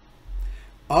this.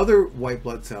 Other white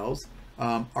blood cells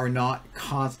are not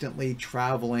constantly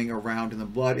traveling around in the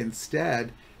blood.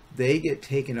 Instead, they get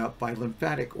taken up by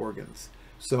lymphatic organs.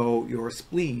 So your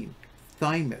spleen,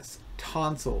 thymus,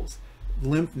 tonsils,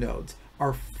 lymph nodes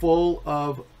are full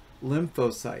of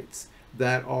lymphocytes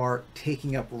that are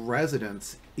taking up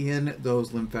residence in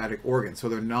those lymphatic organs. So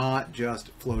they're not just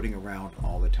floating around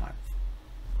all the time.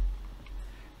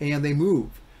 And they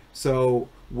move. So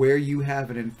where you have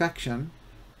an infection,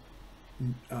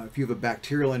 if you have a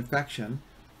bacterial infection,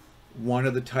 one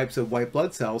of the types of white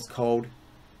blood cells called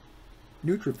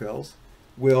neutrophils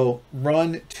will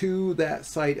run to that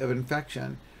site of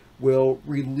infection, will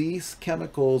release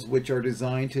chemicals which are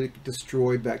designed to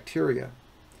destroy bacteria.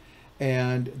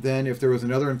 And then if there was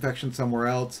another infection somewhere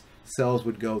else, cells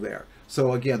would go there.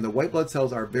 So again, the white blood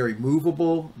cells are very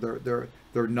movable. They're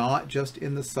not just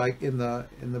in the site in the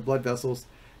blood vessels,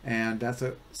 and that's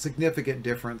a significant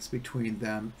difference between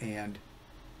them and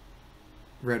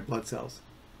red blood cells.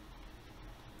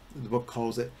 The book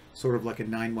calls it sort of like a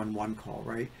 911 call,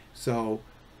 right? So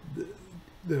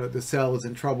the cell is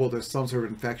in trouble. There's some sort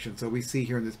of infection. So we see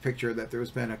here in this picture that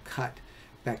there's been a cut.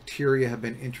 Bacteria have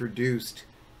been introduced.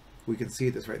 We can see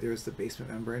this, right? There's the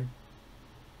basement membrane.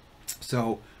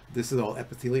 So this is all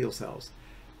epithelial cells.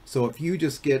 So if you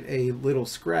just get a little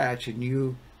scratch and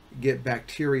you get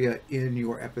bacteria in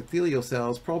your epithelial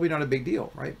cells, probably not a big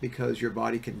deal, right? Because your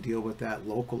body can deal with that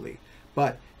locally.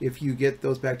 But if you get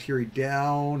those bacteria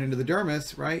down into the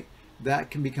dermis, right, that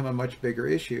can become a much bigger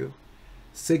issue.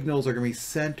 Signals are going to be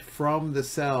sent from the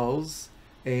cells,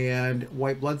 and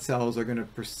white blood cells are going to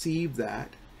perceive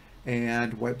that,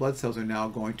 and white blood cells are now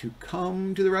going to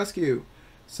come to the rescue.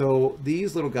 So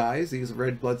these little guys, these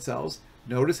red blood cells,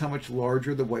 notice how much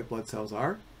larger the white blood cells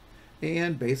are,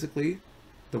 and basically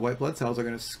the white blood cells are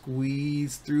going to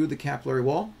squeeze through the capillary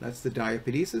wall. That's the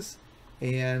diapedesis.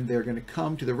 And they're going to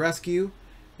come to the rescue,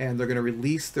 and they're going to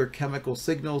release their chemical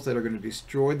signals that are going to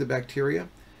destroy the bacteria.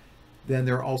 Then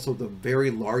there are also the very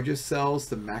largest cells,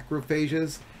 the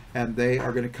macrophages, and they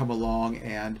are going to come along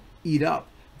and eat up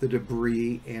the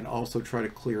debris and also try to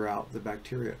clear out the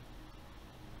bacteria.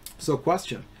 So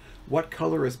question, what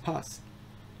color is pus?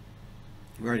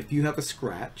 Right, if you have a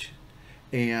scratch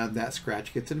and that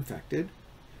scratch gets infected,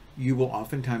 you will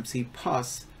oftentimes see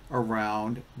pus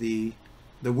around the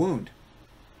wound.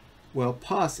 Well,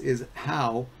 pus is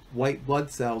how white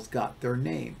blood cells got their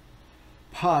name.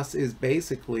 Pus is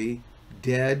basically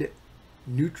dead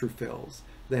neutrophils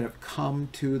that have come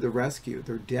to the rescue.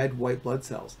 They're dead white blood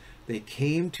cells. They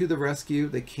came to the rescue.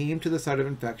 They came to the site of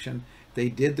infection. They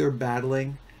did their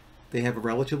battling. They have a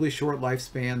relatively short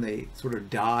lifespan. They sort of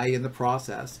die in the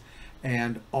process.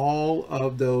 And all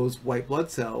of those white blood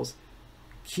cells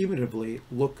cumulatively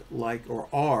look like or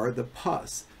are the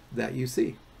pus that you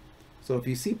see. So if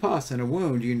you see pus in a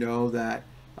wound, you know that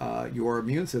your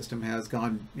immune system has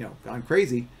gone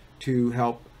crazy to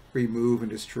help remove and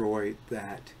destroy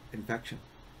that infection.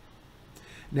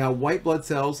 Now, white blood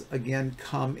cells, again,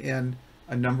 come in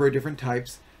a number of different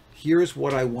types. Here's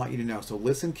what I want you to know. So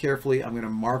listen carefully. I'm going to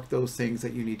mark those things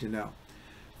that you need to know.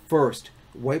 First,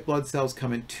 white blood cells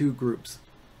come in two groups.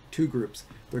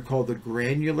 They're called the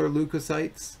granular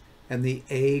leukocytes and the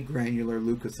agranular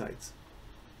leukocytes.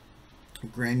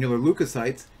 Granular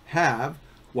leukocytes have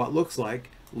what looks like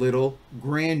little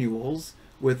granules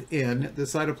within the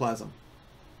cytoplasm.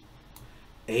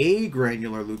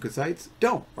 Agranular leukocytes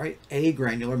don't, right?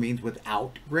 Agranular means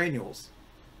without granules.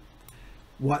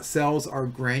 What cells are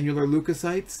granular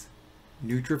leukocytes?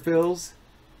 Neutrophils,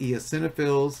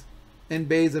 eosinophils, and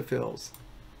basophils.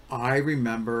 I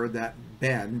remember that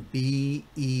Ben,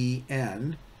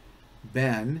 B-E-N,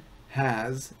 Ben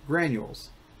has granules,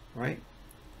 right?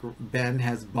 Ben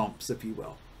has bumps, if you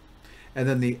will. And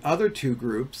then the other two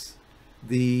groups,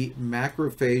 the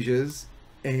macrophages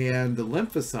and the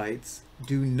lymphocytes,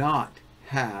 do not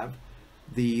have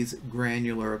these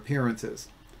granular appearances.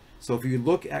 So if you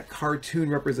look at cartoon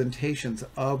representations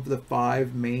of the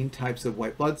 5 main types of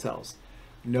white blood cells,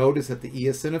 notice that the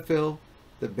eosinophil,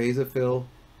 the basophil,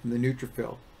 and the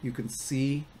neutrophil, you can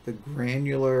see the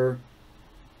granular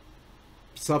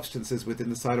substances within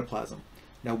the cytoplasm.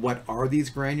 Now, what are these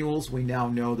granules? We now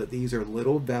know that these are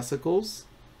little vesicles,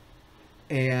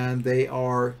 and they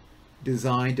are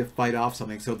designed to fight off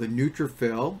something. So the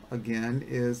neutrophil, again,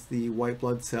 is the white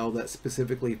blood cell that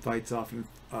specifically fights off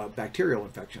bacterial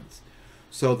infections.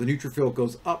 So the neutrophil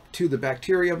goes up to the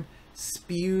bacterium,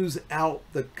 spews out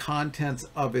the contents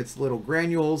of its little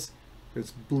granules.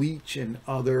 There's bleach and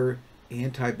other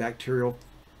antibacterial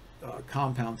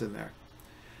compounds in there.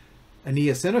 An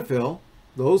eosinophil,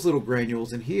 those little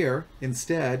granules in here,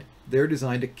 instead, they're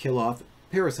designed to kill off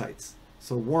parasites.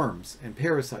 So worms and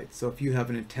parasites. So if you have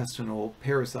an intestinal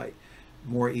parasite,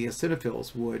 more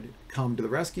eosinophils would come to the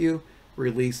rescue,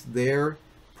 release their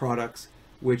products,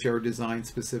 which are designed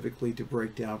specifically to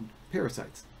break down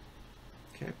parasites.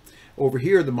 Okay. Over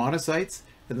here, the monocytes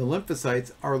and the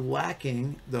lymphocytes are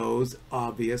lacking those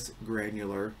obvious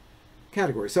granular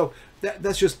categories. So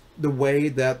that's just the way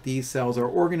that these cells are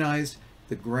organized,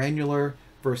 the granular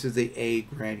versus the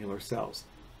agranular cells.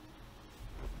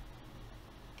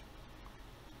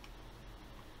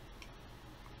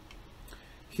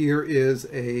 Here is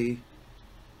a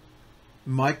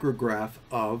micrograph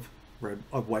of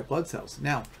white blood cells.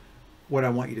 Now, what I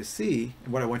want you to see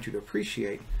and what I want you to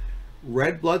appreciate,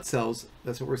 red blood cells,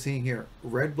 that's what we're seeing here.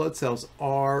 Red blood cells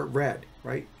are red,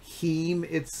 right? Heme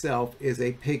itself is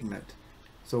a pigment.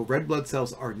 So red blood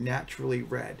cells are naturally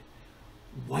red.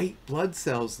 White blood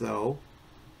cells, though,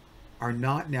 are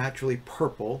not naturally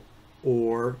purple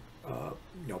or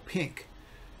pink.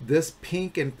 This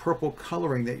pink and purple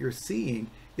coloring that you're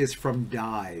seeing is from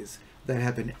dyes that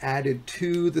have been added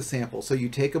to the sample. So you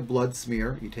take a blood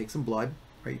smear, you take some blood,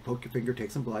 right? You poke your finger,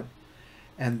 take some blood,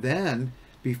 and then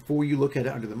before you look at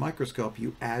it under the microscope,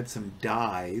 you add some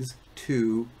dyes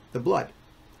to the blood.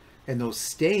 And those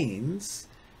stains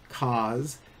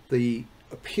cause the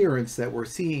appearance that we're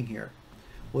seeing here.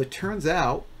 Well, it turns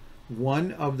out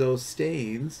one of those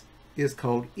stains is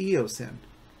called eosin.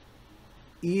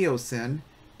 Eosin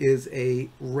is a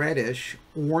reddish,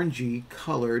 orangey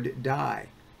colored dye.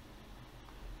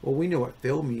 Well, we know what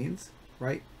fill means,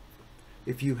 right?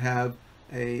 If you have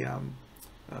a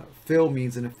fill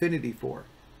means an affinity for.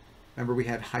 Remember, we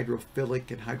had hydrophilic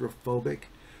and hydrophobic.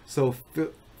 So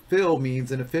fill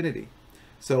means an affinity.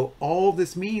 So all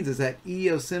this means is that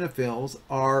eosinophils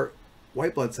are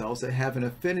white blood cells that have an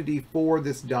affinity for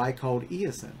this dye called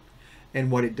eosin. And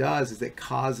what it does is it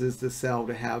causes the cell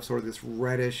to have sort of this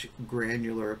reddish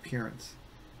granular appearance.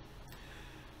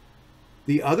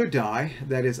 The other dye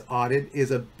that is added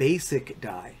is a basic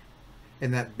dye.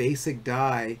 And that basic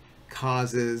dye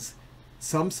causes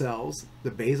some cells,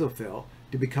 the basophil,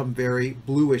 to become very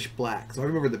bluish black. So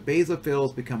remember, the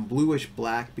basophils become bluish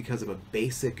black because of a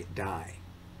basic dye.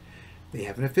 They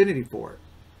have an affinity for it.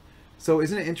 So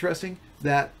isn't it interesting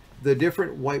that the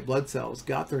different white blood cells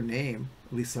got their name,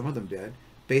 at least some of them did,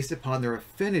 based upon their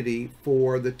affinity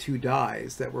for the two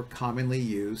dyes that were commonly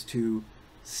used to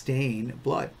stain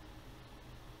blood.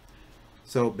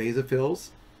 So basophils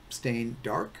stain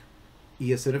dark,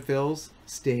 eosinophils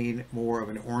stain more of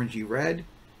an orangey red,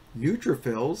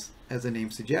 neutrophils, as the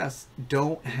name suggests,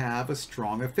 don't have a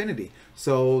strong affinity.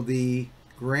 So the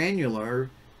granular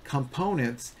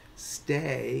components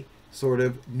stay sort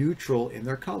of neutral in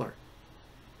their color.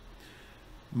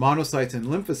 Monocytes and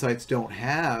lymphocytes don't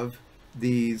have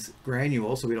these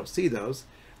granules, so we don't see those.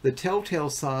 The telltale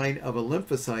sign of a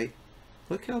lymphocyte,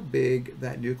 look how big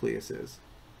that nucleus is.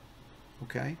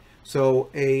 Okay, so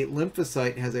a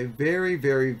lymphocyte has a very,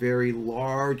 very, very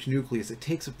large nucleus. It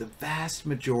takes up the vast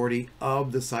majority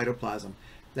of the cytoplasm.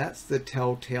 That's the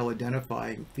telltale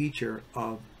identifying feature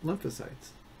of lymphocytes.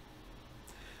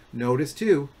 Notice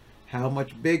too how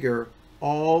much bigger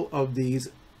all of these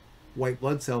white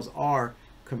blood cells are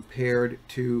compared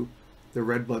to the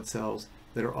red blood cells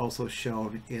that are also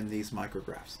shown in these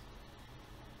micrographs.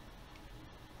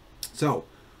 So,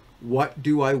 what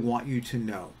do I want you to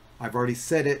know? I've already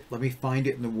said it. Let me find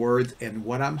it in the words, and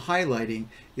what I'm highlighting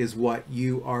is what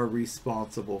you are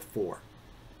responsible for.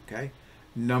 Okay?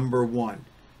 Number one,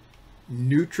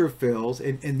 neutrophils,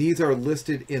 and these are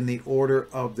listed in the order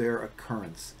of their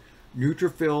occurrence.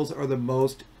 Neutrophils are the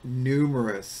most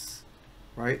numerous,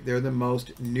 right? They're the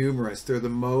most numerous. They're the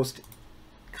most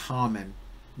common.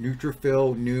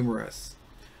 Neutrophil numerous.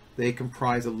 They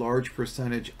comprise a large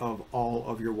percentage of all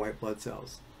of your white blood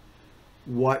cells.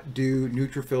 What do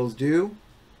neutrophils do?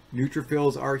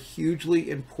 Neutrophils are hugely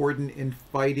important in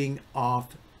fighting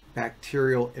off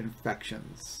bacterial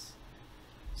infections.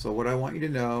 So what I want you to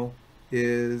know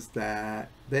is that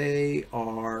they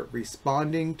are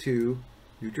responding to,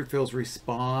 neutrophils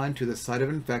respond to the site of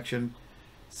infection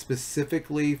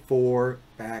specifically for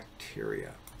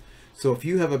bacteria. So if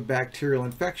you have a bacterial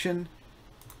infection,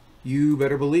 you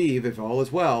better believe, if all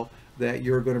is well, that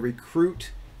you're going to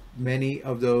recruit many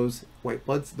of those white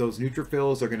bloods, those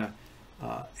neutrophils are going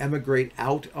to emigrate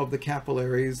out of the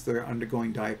capillaries. They're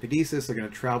undergoing diapedesis. They're going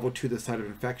to travel to the site of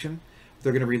infection.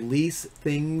 They're going to release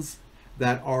things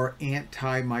that are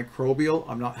antimicrobial.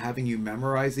 I'm not having you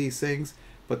memorize these things,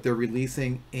 but they're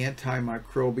releasing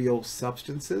antimicrobial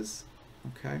substances,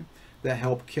 okay, that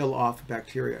help kill off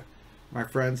bacteria. My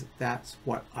friends, that's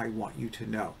what I want you to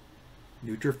know.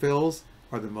 Neutrophils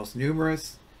are the most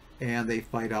numerous, and they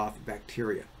fight off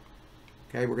bacteria.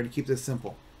 Okay, we're going to keep this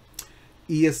simple.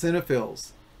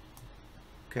 Eosinophils,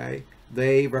 okay,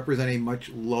 they represent a much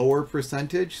lower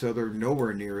percentage, so they're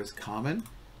nowhere near as common.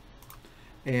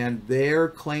 And their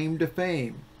claim to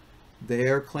fame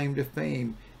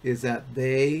is that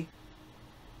they,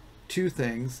 two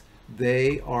things,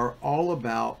 they are all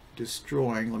about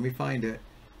destroying, let me find it,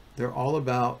 they're all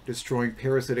about destroying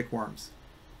parasitic worms.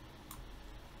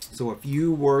 So if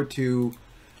you were to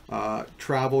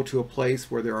travel to a place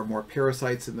where there are more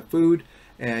parasites in the food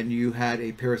and you had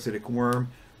a parasitic worm,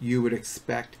 you would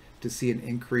expect to see an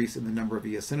increase in the number of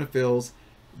eosinophils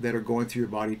that are going through your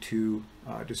body to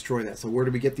destroy that. So where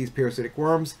do we get these parasitic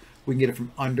worms? We can get it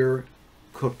from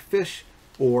undercooked fish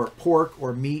or pork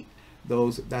or meat.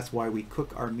 That's why we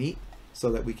cook our meat,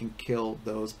 so that we can kill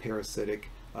those parasitic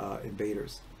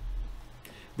invaders.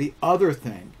 The other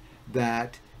thing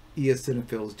that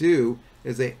eosinophils do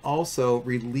is they also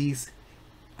release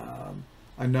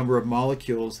a number of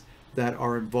molecules that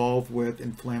are involved with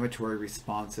inflammatory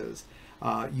responses.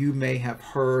 You may have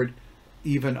heard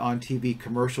even on TV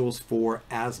commercials for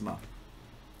asthma.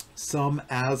 Some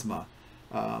asthma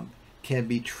can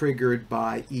be triggered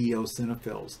by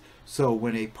eosinophils. So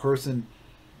when a person,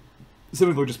 some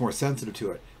people are just more sensitive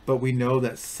to it, but we know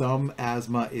that some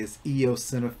asthma is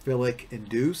eosinophilic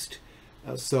induced.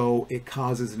 So it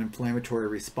causes an inflammatory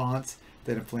response.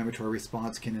 That inflammatory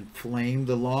response can inflame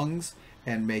the lungs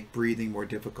and make breathing more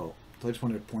difficult. So I just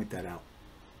wanted to point that out.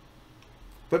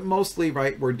 But mostly,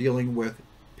 right, we're dealing with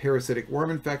parasitic worm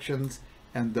infections,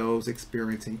 and those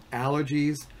experiencing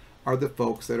allergies are the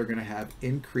folks that are going to have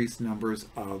increased numbers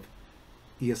of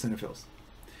eosinophils.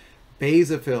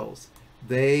 Basophils,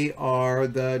 they are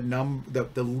the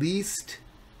least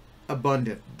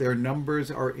abundant. Their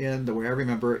numbers are in, the way I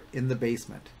remember, in the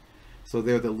basement. So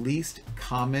they're the least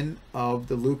common of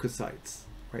the leukocytes,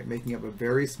 right, making up a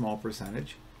very small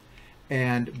percentage.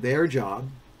 And their job,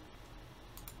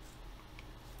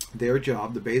 the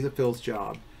basophil's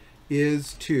job,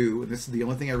 is to, and this is the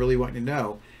only thing I really want you to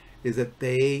know, is that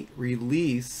they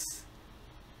release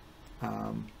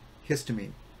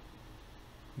histamine.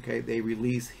 Okay, they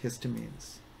release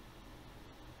histamines.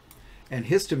 And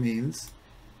histamines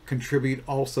contribute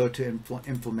also to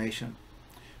inflammation.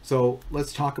 So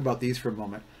let's talk about these for a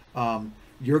moment.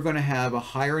 You're going to have a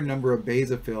higher number of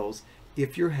basophils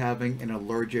if you're having an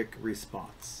allergic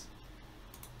response.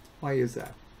 Why is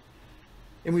that?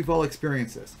 And we've all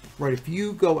experienced this, right? If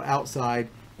you go outside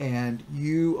and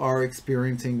you are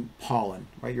experiencing pollen,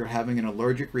 right? You're having an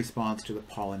allergic response to the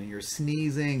pollen, and you're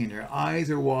sneezing and your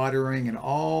eyes are watering and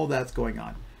all that's going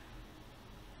on.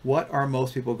 What are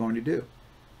most people going to do?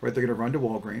 Right? They're going to run to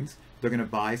Walgreens. They're going to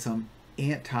buy some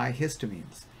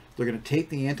antihistamines. They're going to take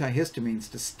the antihistamines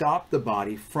to stop the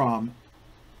body from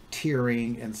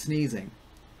tearing and sneezing.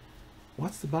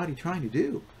 What's the body trying to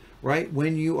do? Right?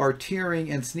 When you are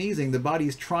tearing and sneezing, the body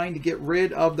is trying to get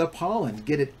rid of the pollen,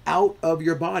 get it out of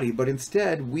your body. But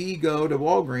instead, we go to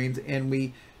Walgreens and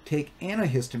we take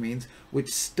antihistamines, which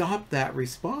stop that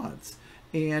response.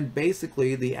 And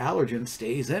basically, the allergen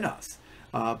stays in us.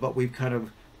 But we've kind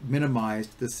of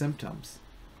minimized the symptoms.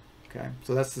 Okay,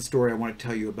 so that's the story I want to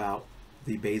tell you about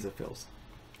the basophils.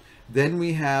 Then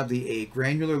we have the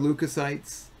agranular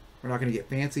leukocytes. We're not going to get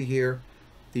fancy here.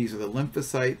 These are the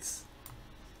lymphocytes.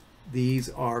 These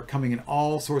are coming in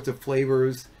all sorts of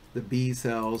flavors, the B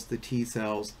cells, the T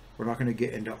cells. We're not going to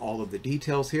get into all of the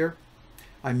details here.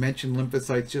 I mentioned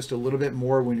lymphocytes just a little bit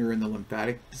more when you're in the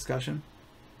lymphatic discussion.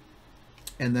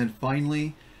 And then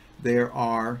finally, there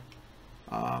are,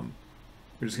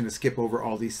 we're just going to skip over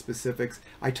all these specifics.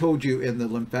 I told you in the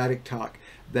lymphatic talk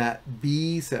that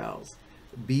B cells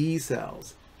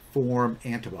form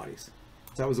antibodies.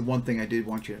 So that was the one thing I did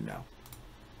want you to know.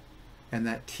 And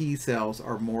that T cells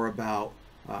are more about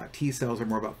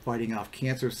fighting off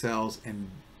cancer cells and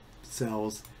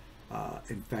cells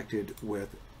infected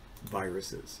with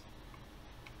viruses.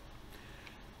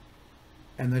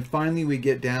 And then finally we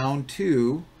get down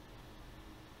to,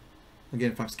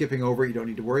 again, if I'm skipping over it, you don't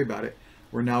need to worry about it.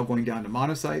 We're now going down to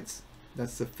monocytes.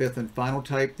 That's the fifth and final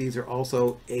type. These are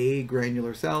also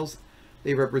agranular cells.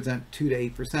 They represent 2 to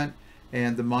 8%.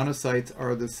 And the monocytes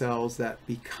are the cells that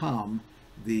become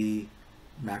the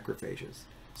macrophages.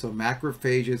 So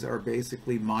macrophages are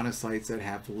basically monocytes that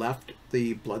have left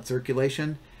the blood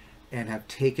circulation and have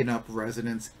taken up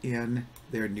residence in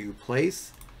their new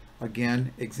place.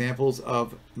 Again, examples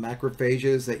of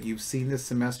macrophages that you've seen this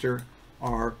semester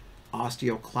are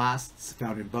osteoclasts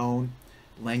found in bone,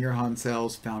 Langerhans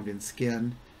cells found in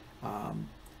skin,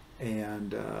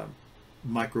 and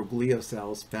microglia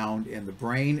cells found in the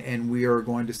brain. And we are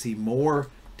going to see more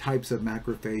types of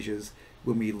macrophages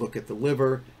when we look at the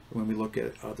liver, when we look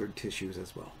at other tissues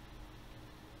as well.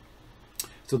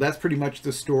 So that's pretty much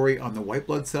the story on the white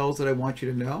blood cells that I want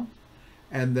you to know.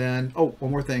 And then, oh, one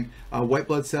more thing. White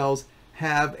blood cells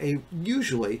have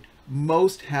usually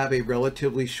most have a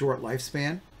relatively short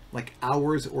lifespan, like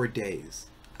hours or days.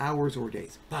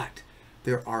 But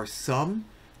there are some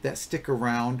that stick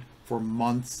around for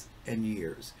months and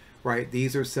years, right?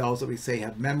 These are cells that we say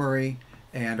have memory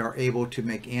and are able to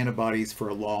make antibodies for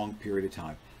a long period of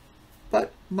time,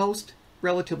 but most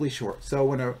relatively short. So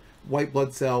when white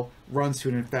blood cell runs to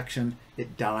an infection,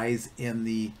 it dies in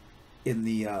the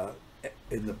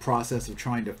process of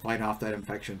trying to fight off that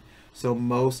infection. So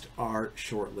most are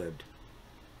short-lived.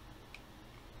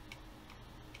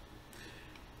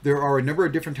 There are a number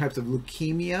of different types of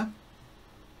leukemia.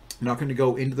 I'm not going to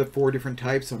go into the 4 different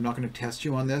types, so I'm not going to test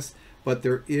you on this, but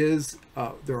there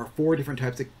are 4 different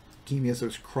types of leukemias.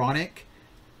 There's chronic,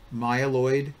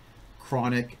 myeloid,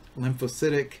 chronic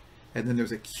lymphocytic, and then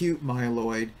there's acute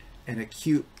myeloid and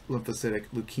acute lymphocytic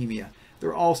leukemia.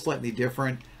 They're all slightly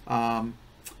different.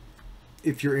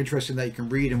 If you're interested in that, you can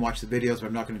read and watch the videos, but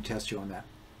I'm not going to test you on that.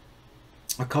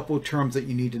 A couple of terms that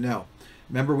you need to know.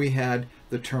 Remember, we had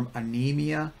the term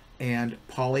anemia and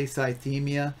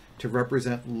polycythemia to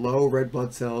represent low red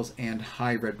blood cells and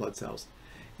high red blood cells.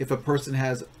 If a person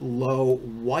has low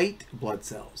white blood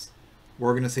cells,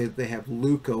 we're going to say that they have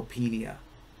leukopenia.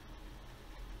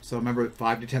 So remember,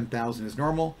 5 to 10,000 is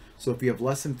normal. So if you have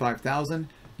less than 5,000,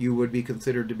 you would be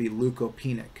considered to be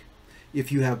leukopenic.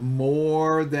 If you have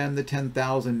more than the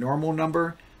 10,000 normal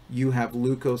number, you have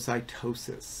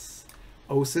leukocytosis.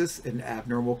 Osis, an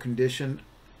abnormal condition,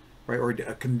 right, or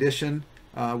a condition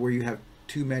where you have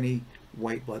too many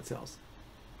white blood cells.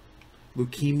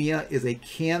 Leukemia is a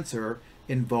cancer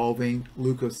involving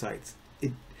leukocytes.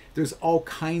 There's all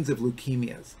kinds of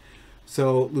leukemias.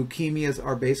 So leukemias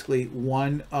are basically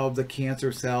one of the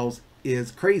cancer cells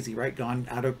is crazy, right, gone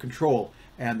out of control,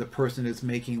 and the person is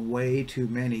making way too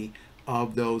many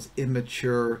of those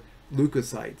immature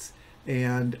leukocytes.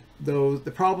 And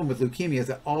the problem with leukemia is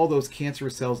that all those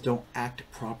cancerous cells don't act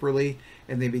properly,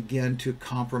 and they begin to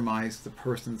compromise the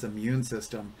person's immune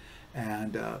system,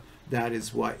 and that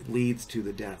is what leads to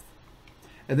the death.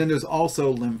 And then there's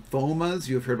also lymphomas.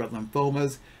 You've heard about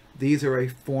lymphomas. These are a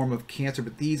form of cancer,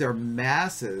 but these are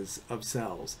masses of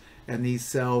cells, and these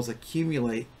cells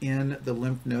accumulate in the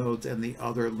lymph nodes and the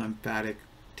other lymphatic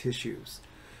tissues.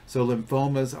 So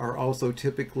lymphomas are also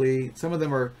typically, some of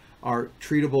them are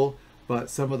treatable, but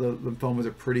some of the lymphomas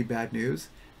are pretty bad news.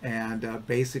 And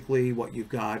basically what you've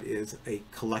got is a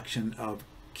collection of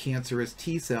cancerous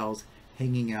T cells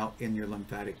hanging out in your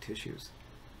lymphatic tissues.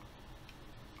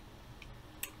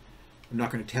 I'm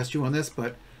not going to test you on this,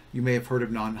 but you may have heard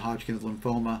of non-Hodgkin's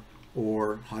lymphoma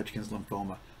or Hodgkin's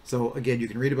lymphoma. So again, you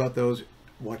can read about those,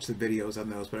 watch the videos on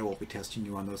those, but I won't be testing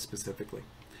you on those specifically.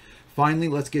 Finally,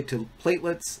 let's get to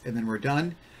platelets, and then we're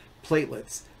done.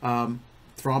 Platelets,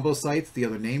 thrombocytes, the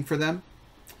other name for them.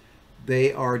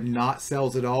 They are not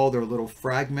cells at all. They're little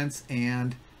fragments,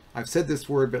 and I've said this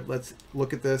word, but let's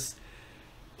look at this.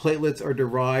 Platelets are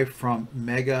derived from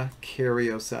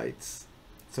megakaryocytes.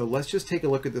 So let's just take a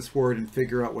look at this word and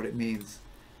figure out what it means.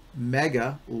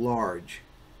 Mega, large.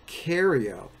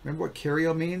 Karyo, remember what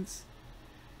karyo means?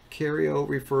 Karyo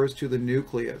refers to the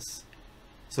nucleus.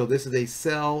 So this is a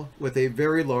cell with a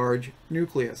very large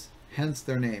nucleus, hence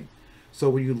their name. So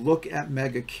when you look at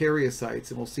megakaryocytes,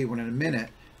 and we'll see one in a minute,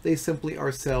 they simply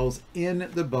are cells in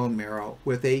the bone marrow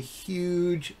with a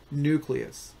huge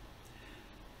nucleus.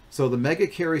 So the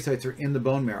megakaryocytes are in the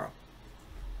bone marrow.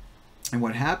 And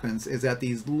what happens is that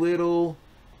these little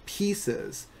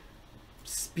pieces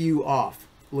spew off,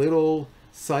 little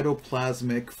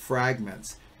cytoplasmic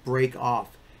fragments break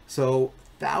off. So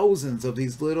thousands of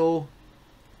these little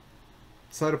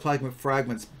cytoplasmic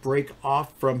fragments break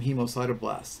off from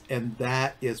hemocytoblasts, and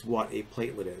that is what a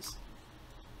platelet is.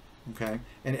 Okay,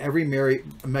 and every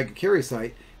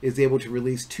megakaryocyte is able to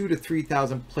release 2,000 to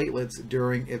 3,000 platelets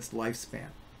during its lifespan.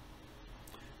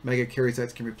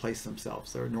 Megakaryocytes can replace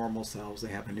themselves. They're normal cells. They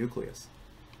have a nucleus.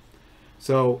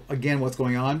 So again, what's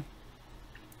going on?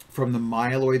 From the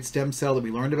myeloid stem cell that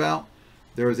we learned about,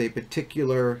 there is a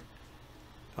particular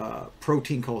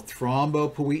protein called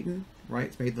thrombopoietin, right?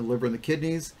 It's made in the liver and the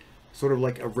kidneys, sort of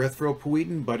like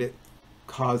erythropoietin, but it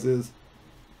causes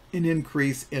an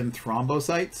increase in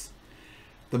thrombocytes.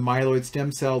 The myeloid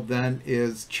stem cell then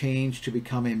is changed to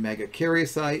become a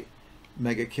megakaryocyte.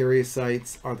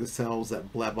 Megakaryocytes are the cells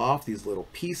that bleb off. These little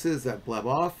pieces that bleb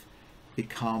off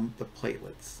become the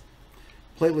platelets.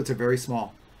 Platelets are very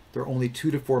small. They're only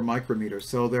 2 to 4 micrometers,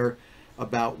 so they're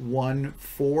about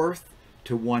 1/4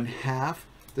 to 1/2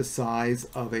 the size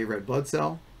of a red blood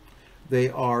cell. They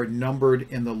are numbered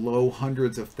in the low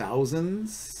hundreds of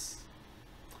thousands,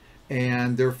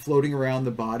 and they're floating around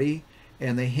the body,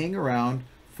 and they hang around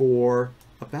for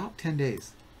about 10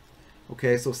 days.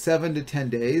 Okay, so 7 to 10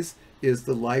 days is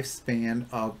the lifespan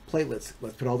of platelets.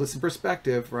 Let's put all this in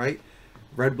perspective, right?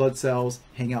 Red blood cells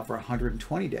hang out for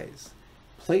 120 days.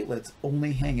 Platelets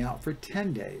only hang out for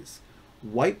 10 days.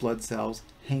 White blood cells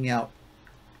hang out,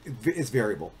 it's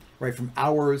variable, right? From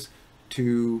hours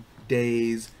to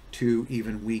days to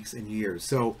even weeks and years.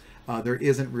 So there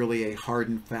isn't really a hard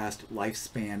and fast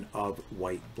lifespan of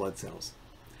white blood cells.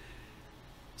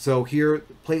 So here,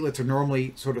 platelets are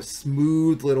normally sort of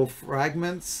smooth little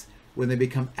fragments. When they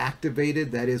become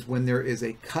activated, that is when there is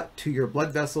a cut to your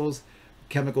blood vessels,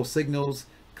 chemical signals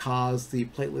cause the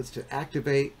platelets to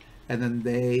activate, and then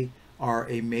they are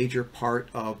a major part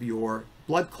of your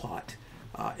blood clot.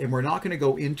 And we're not going to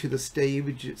go into the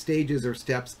stages or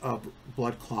steps of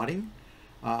blood clotting.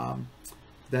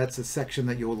 That's a section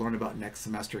that you'll learn about next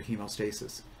semester,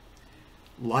 hemostasis.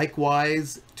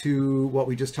 Likewise to what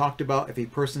we just talked about, if a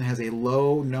person has a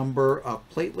low number of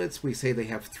platelets, we say they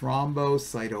have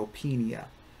thrombocytopenia.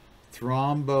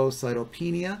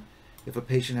 Thrombocytopenia, if a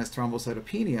patient has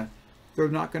thrombocytopenia, they're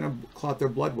not going to clot their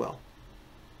blood well.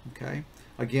 Okay.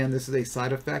 Again, this is a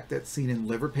side effect that's seen in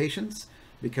liver patients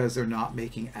because they're not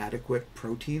making adequate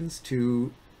proteins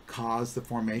to cause the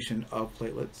formation of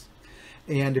platelets.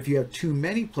 And if you have too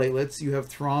many platelets, you have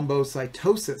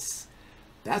thrombocytosis.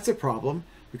 That's a problem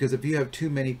because if you have too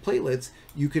many platelets,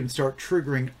 you can start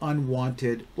triggering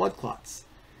unwanted blood clots.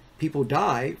 People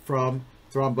die from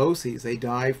thromboses. They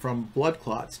die from blood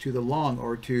clots to the lung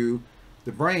or to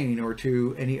the brain or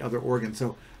to any other organ.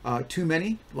 So too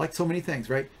many, like so many things,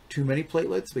 right? Too many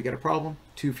platelets, we got a problem.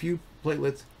 Too few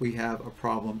platelets, we have a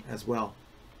problem as well.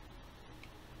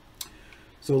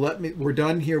 So we're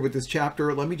done here with this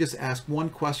chapter. Let me just ask one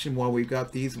question while we've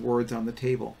got these words on the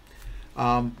table.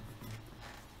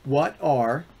 What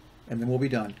are, and then we'll be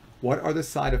done, what are the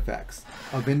side effects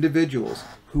of individuals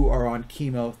who are on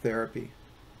chemotherapy?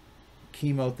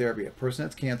 Chemotherapy. A person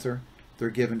has cancer, they're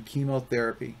given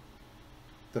chemotherapy.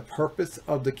 The purpose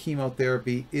of the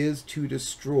chemotherapy is to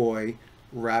destroy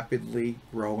rapidly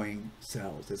growing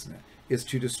cells, isn't it? Is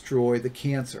to destroy the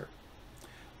cancer.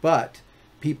 But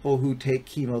people who take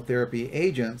chemotherapy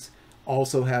agents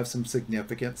also have some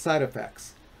significant side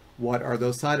effects. What are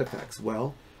those side effects?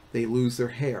 Well, they lose their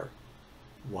hair.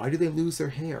 Why do they lose their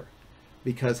hair?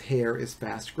 Because hair is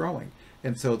fast growing.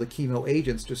 And so the chemo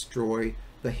agents destroy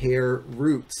the hair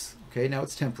roots. Okay, now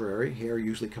it's temporary. Hair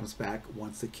usually comes back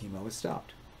once the chemo is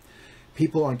stopped.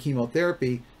 People on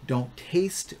chemotherapy don't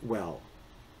taste well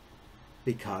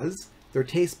because their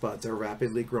taste buds are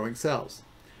rapidly growing cells.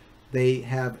 They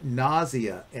have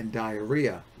nausea and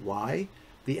diarrhea. Why?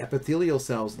 The epithelial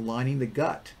cells lining the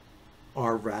gut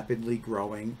are rapidly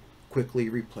growing, quickly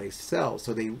replaced cells.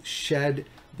 So they shed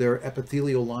their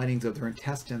epithelial linings of their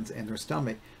intestines and their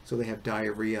stomach, so they have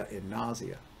diarrhea and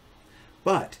nausea.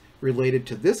 But related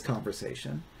to this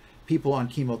conversation, people on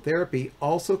chemotherapy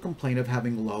also complain of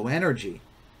having low energy.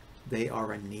 They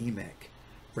are anemic.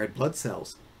 Red blood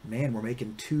cells, man, we're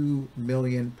making 2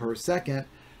 million per second.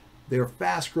 They're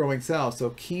fast growing cells,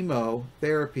 so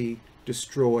chemotherapy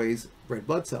destroys red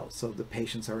blood cells, so the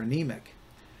patients are anemic.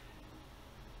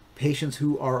 Patients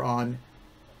who are on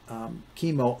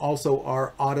chemo also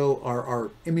are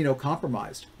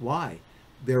immunocompromised. Why?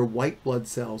 Their white blood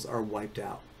cells are wiped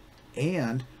out.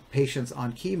 And patients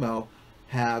on chemo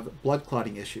have blood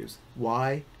clotting issues.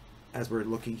 Why? As we're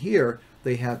looking here,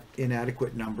 they have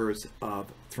inadequate numbers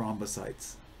of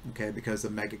thrombocytes. Okay, because the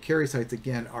megakaryocytes,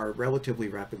 again, are relatively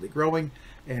rapidly growing,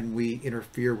 and we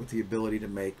interfere with the ability to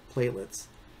make platelets.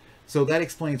 So that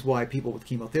explains why people with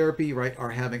chemotherapy, right,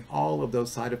 are having all of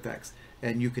those side effects,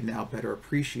 and you can now better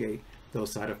appreciate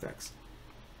those side effects.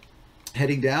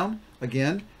 Heading down,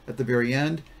 again, at the very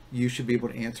end, you should be able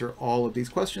to answer all of these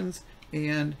questions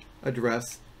and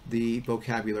address the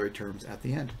vocabulary terms at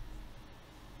the end.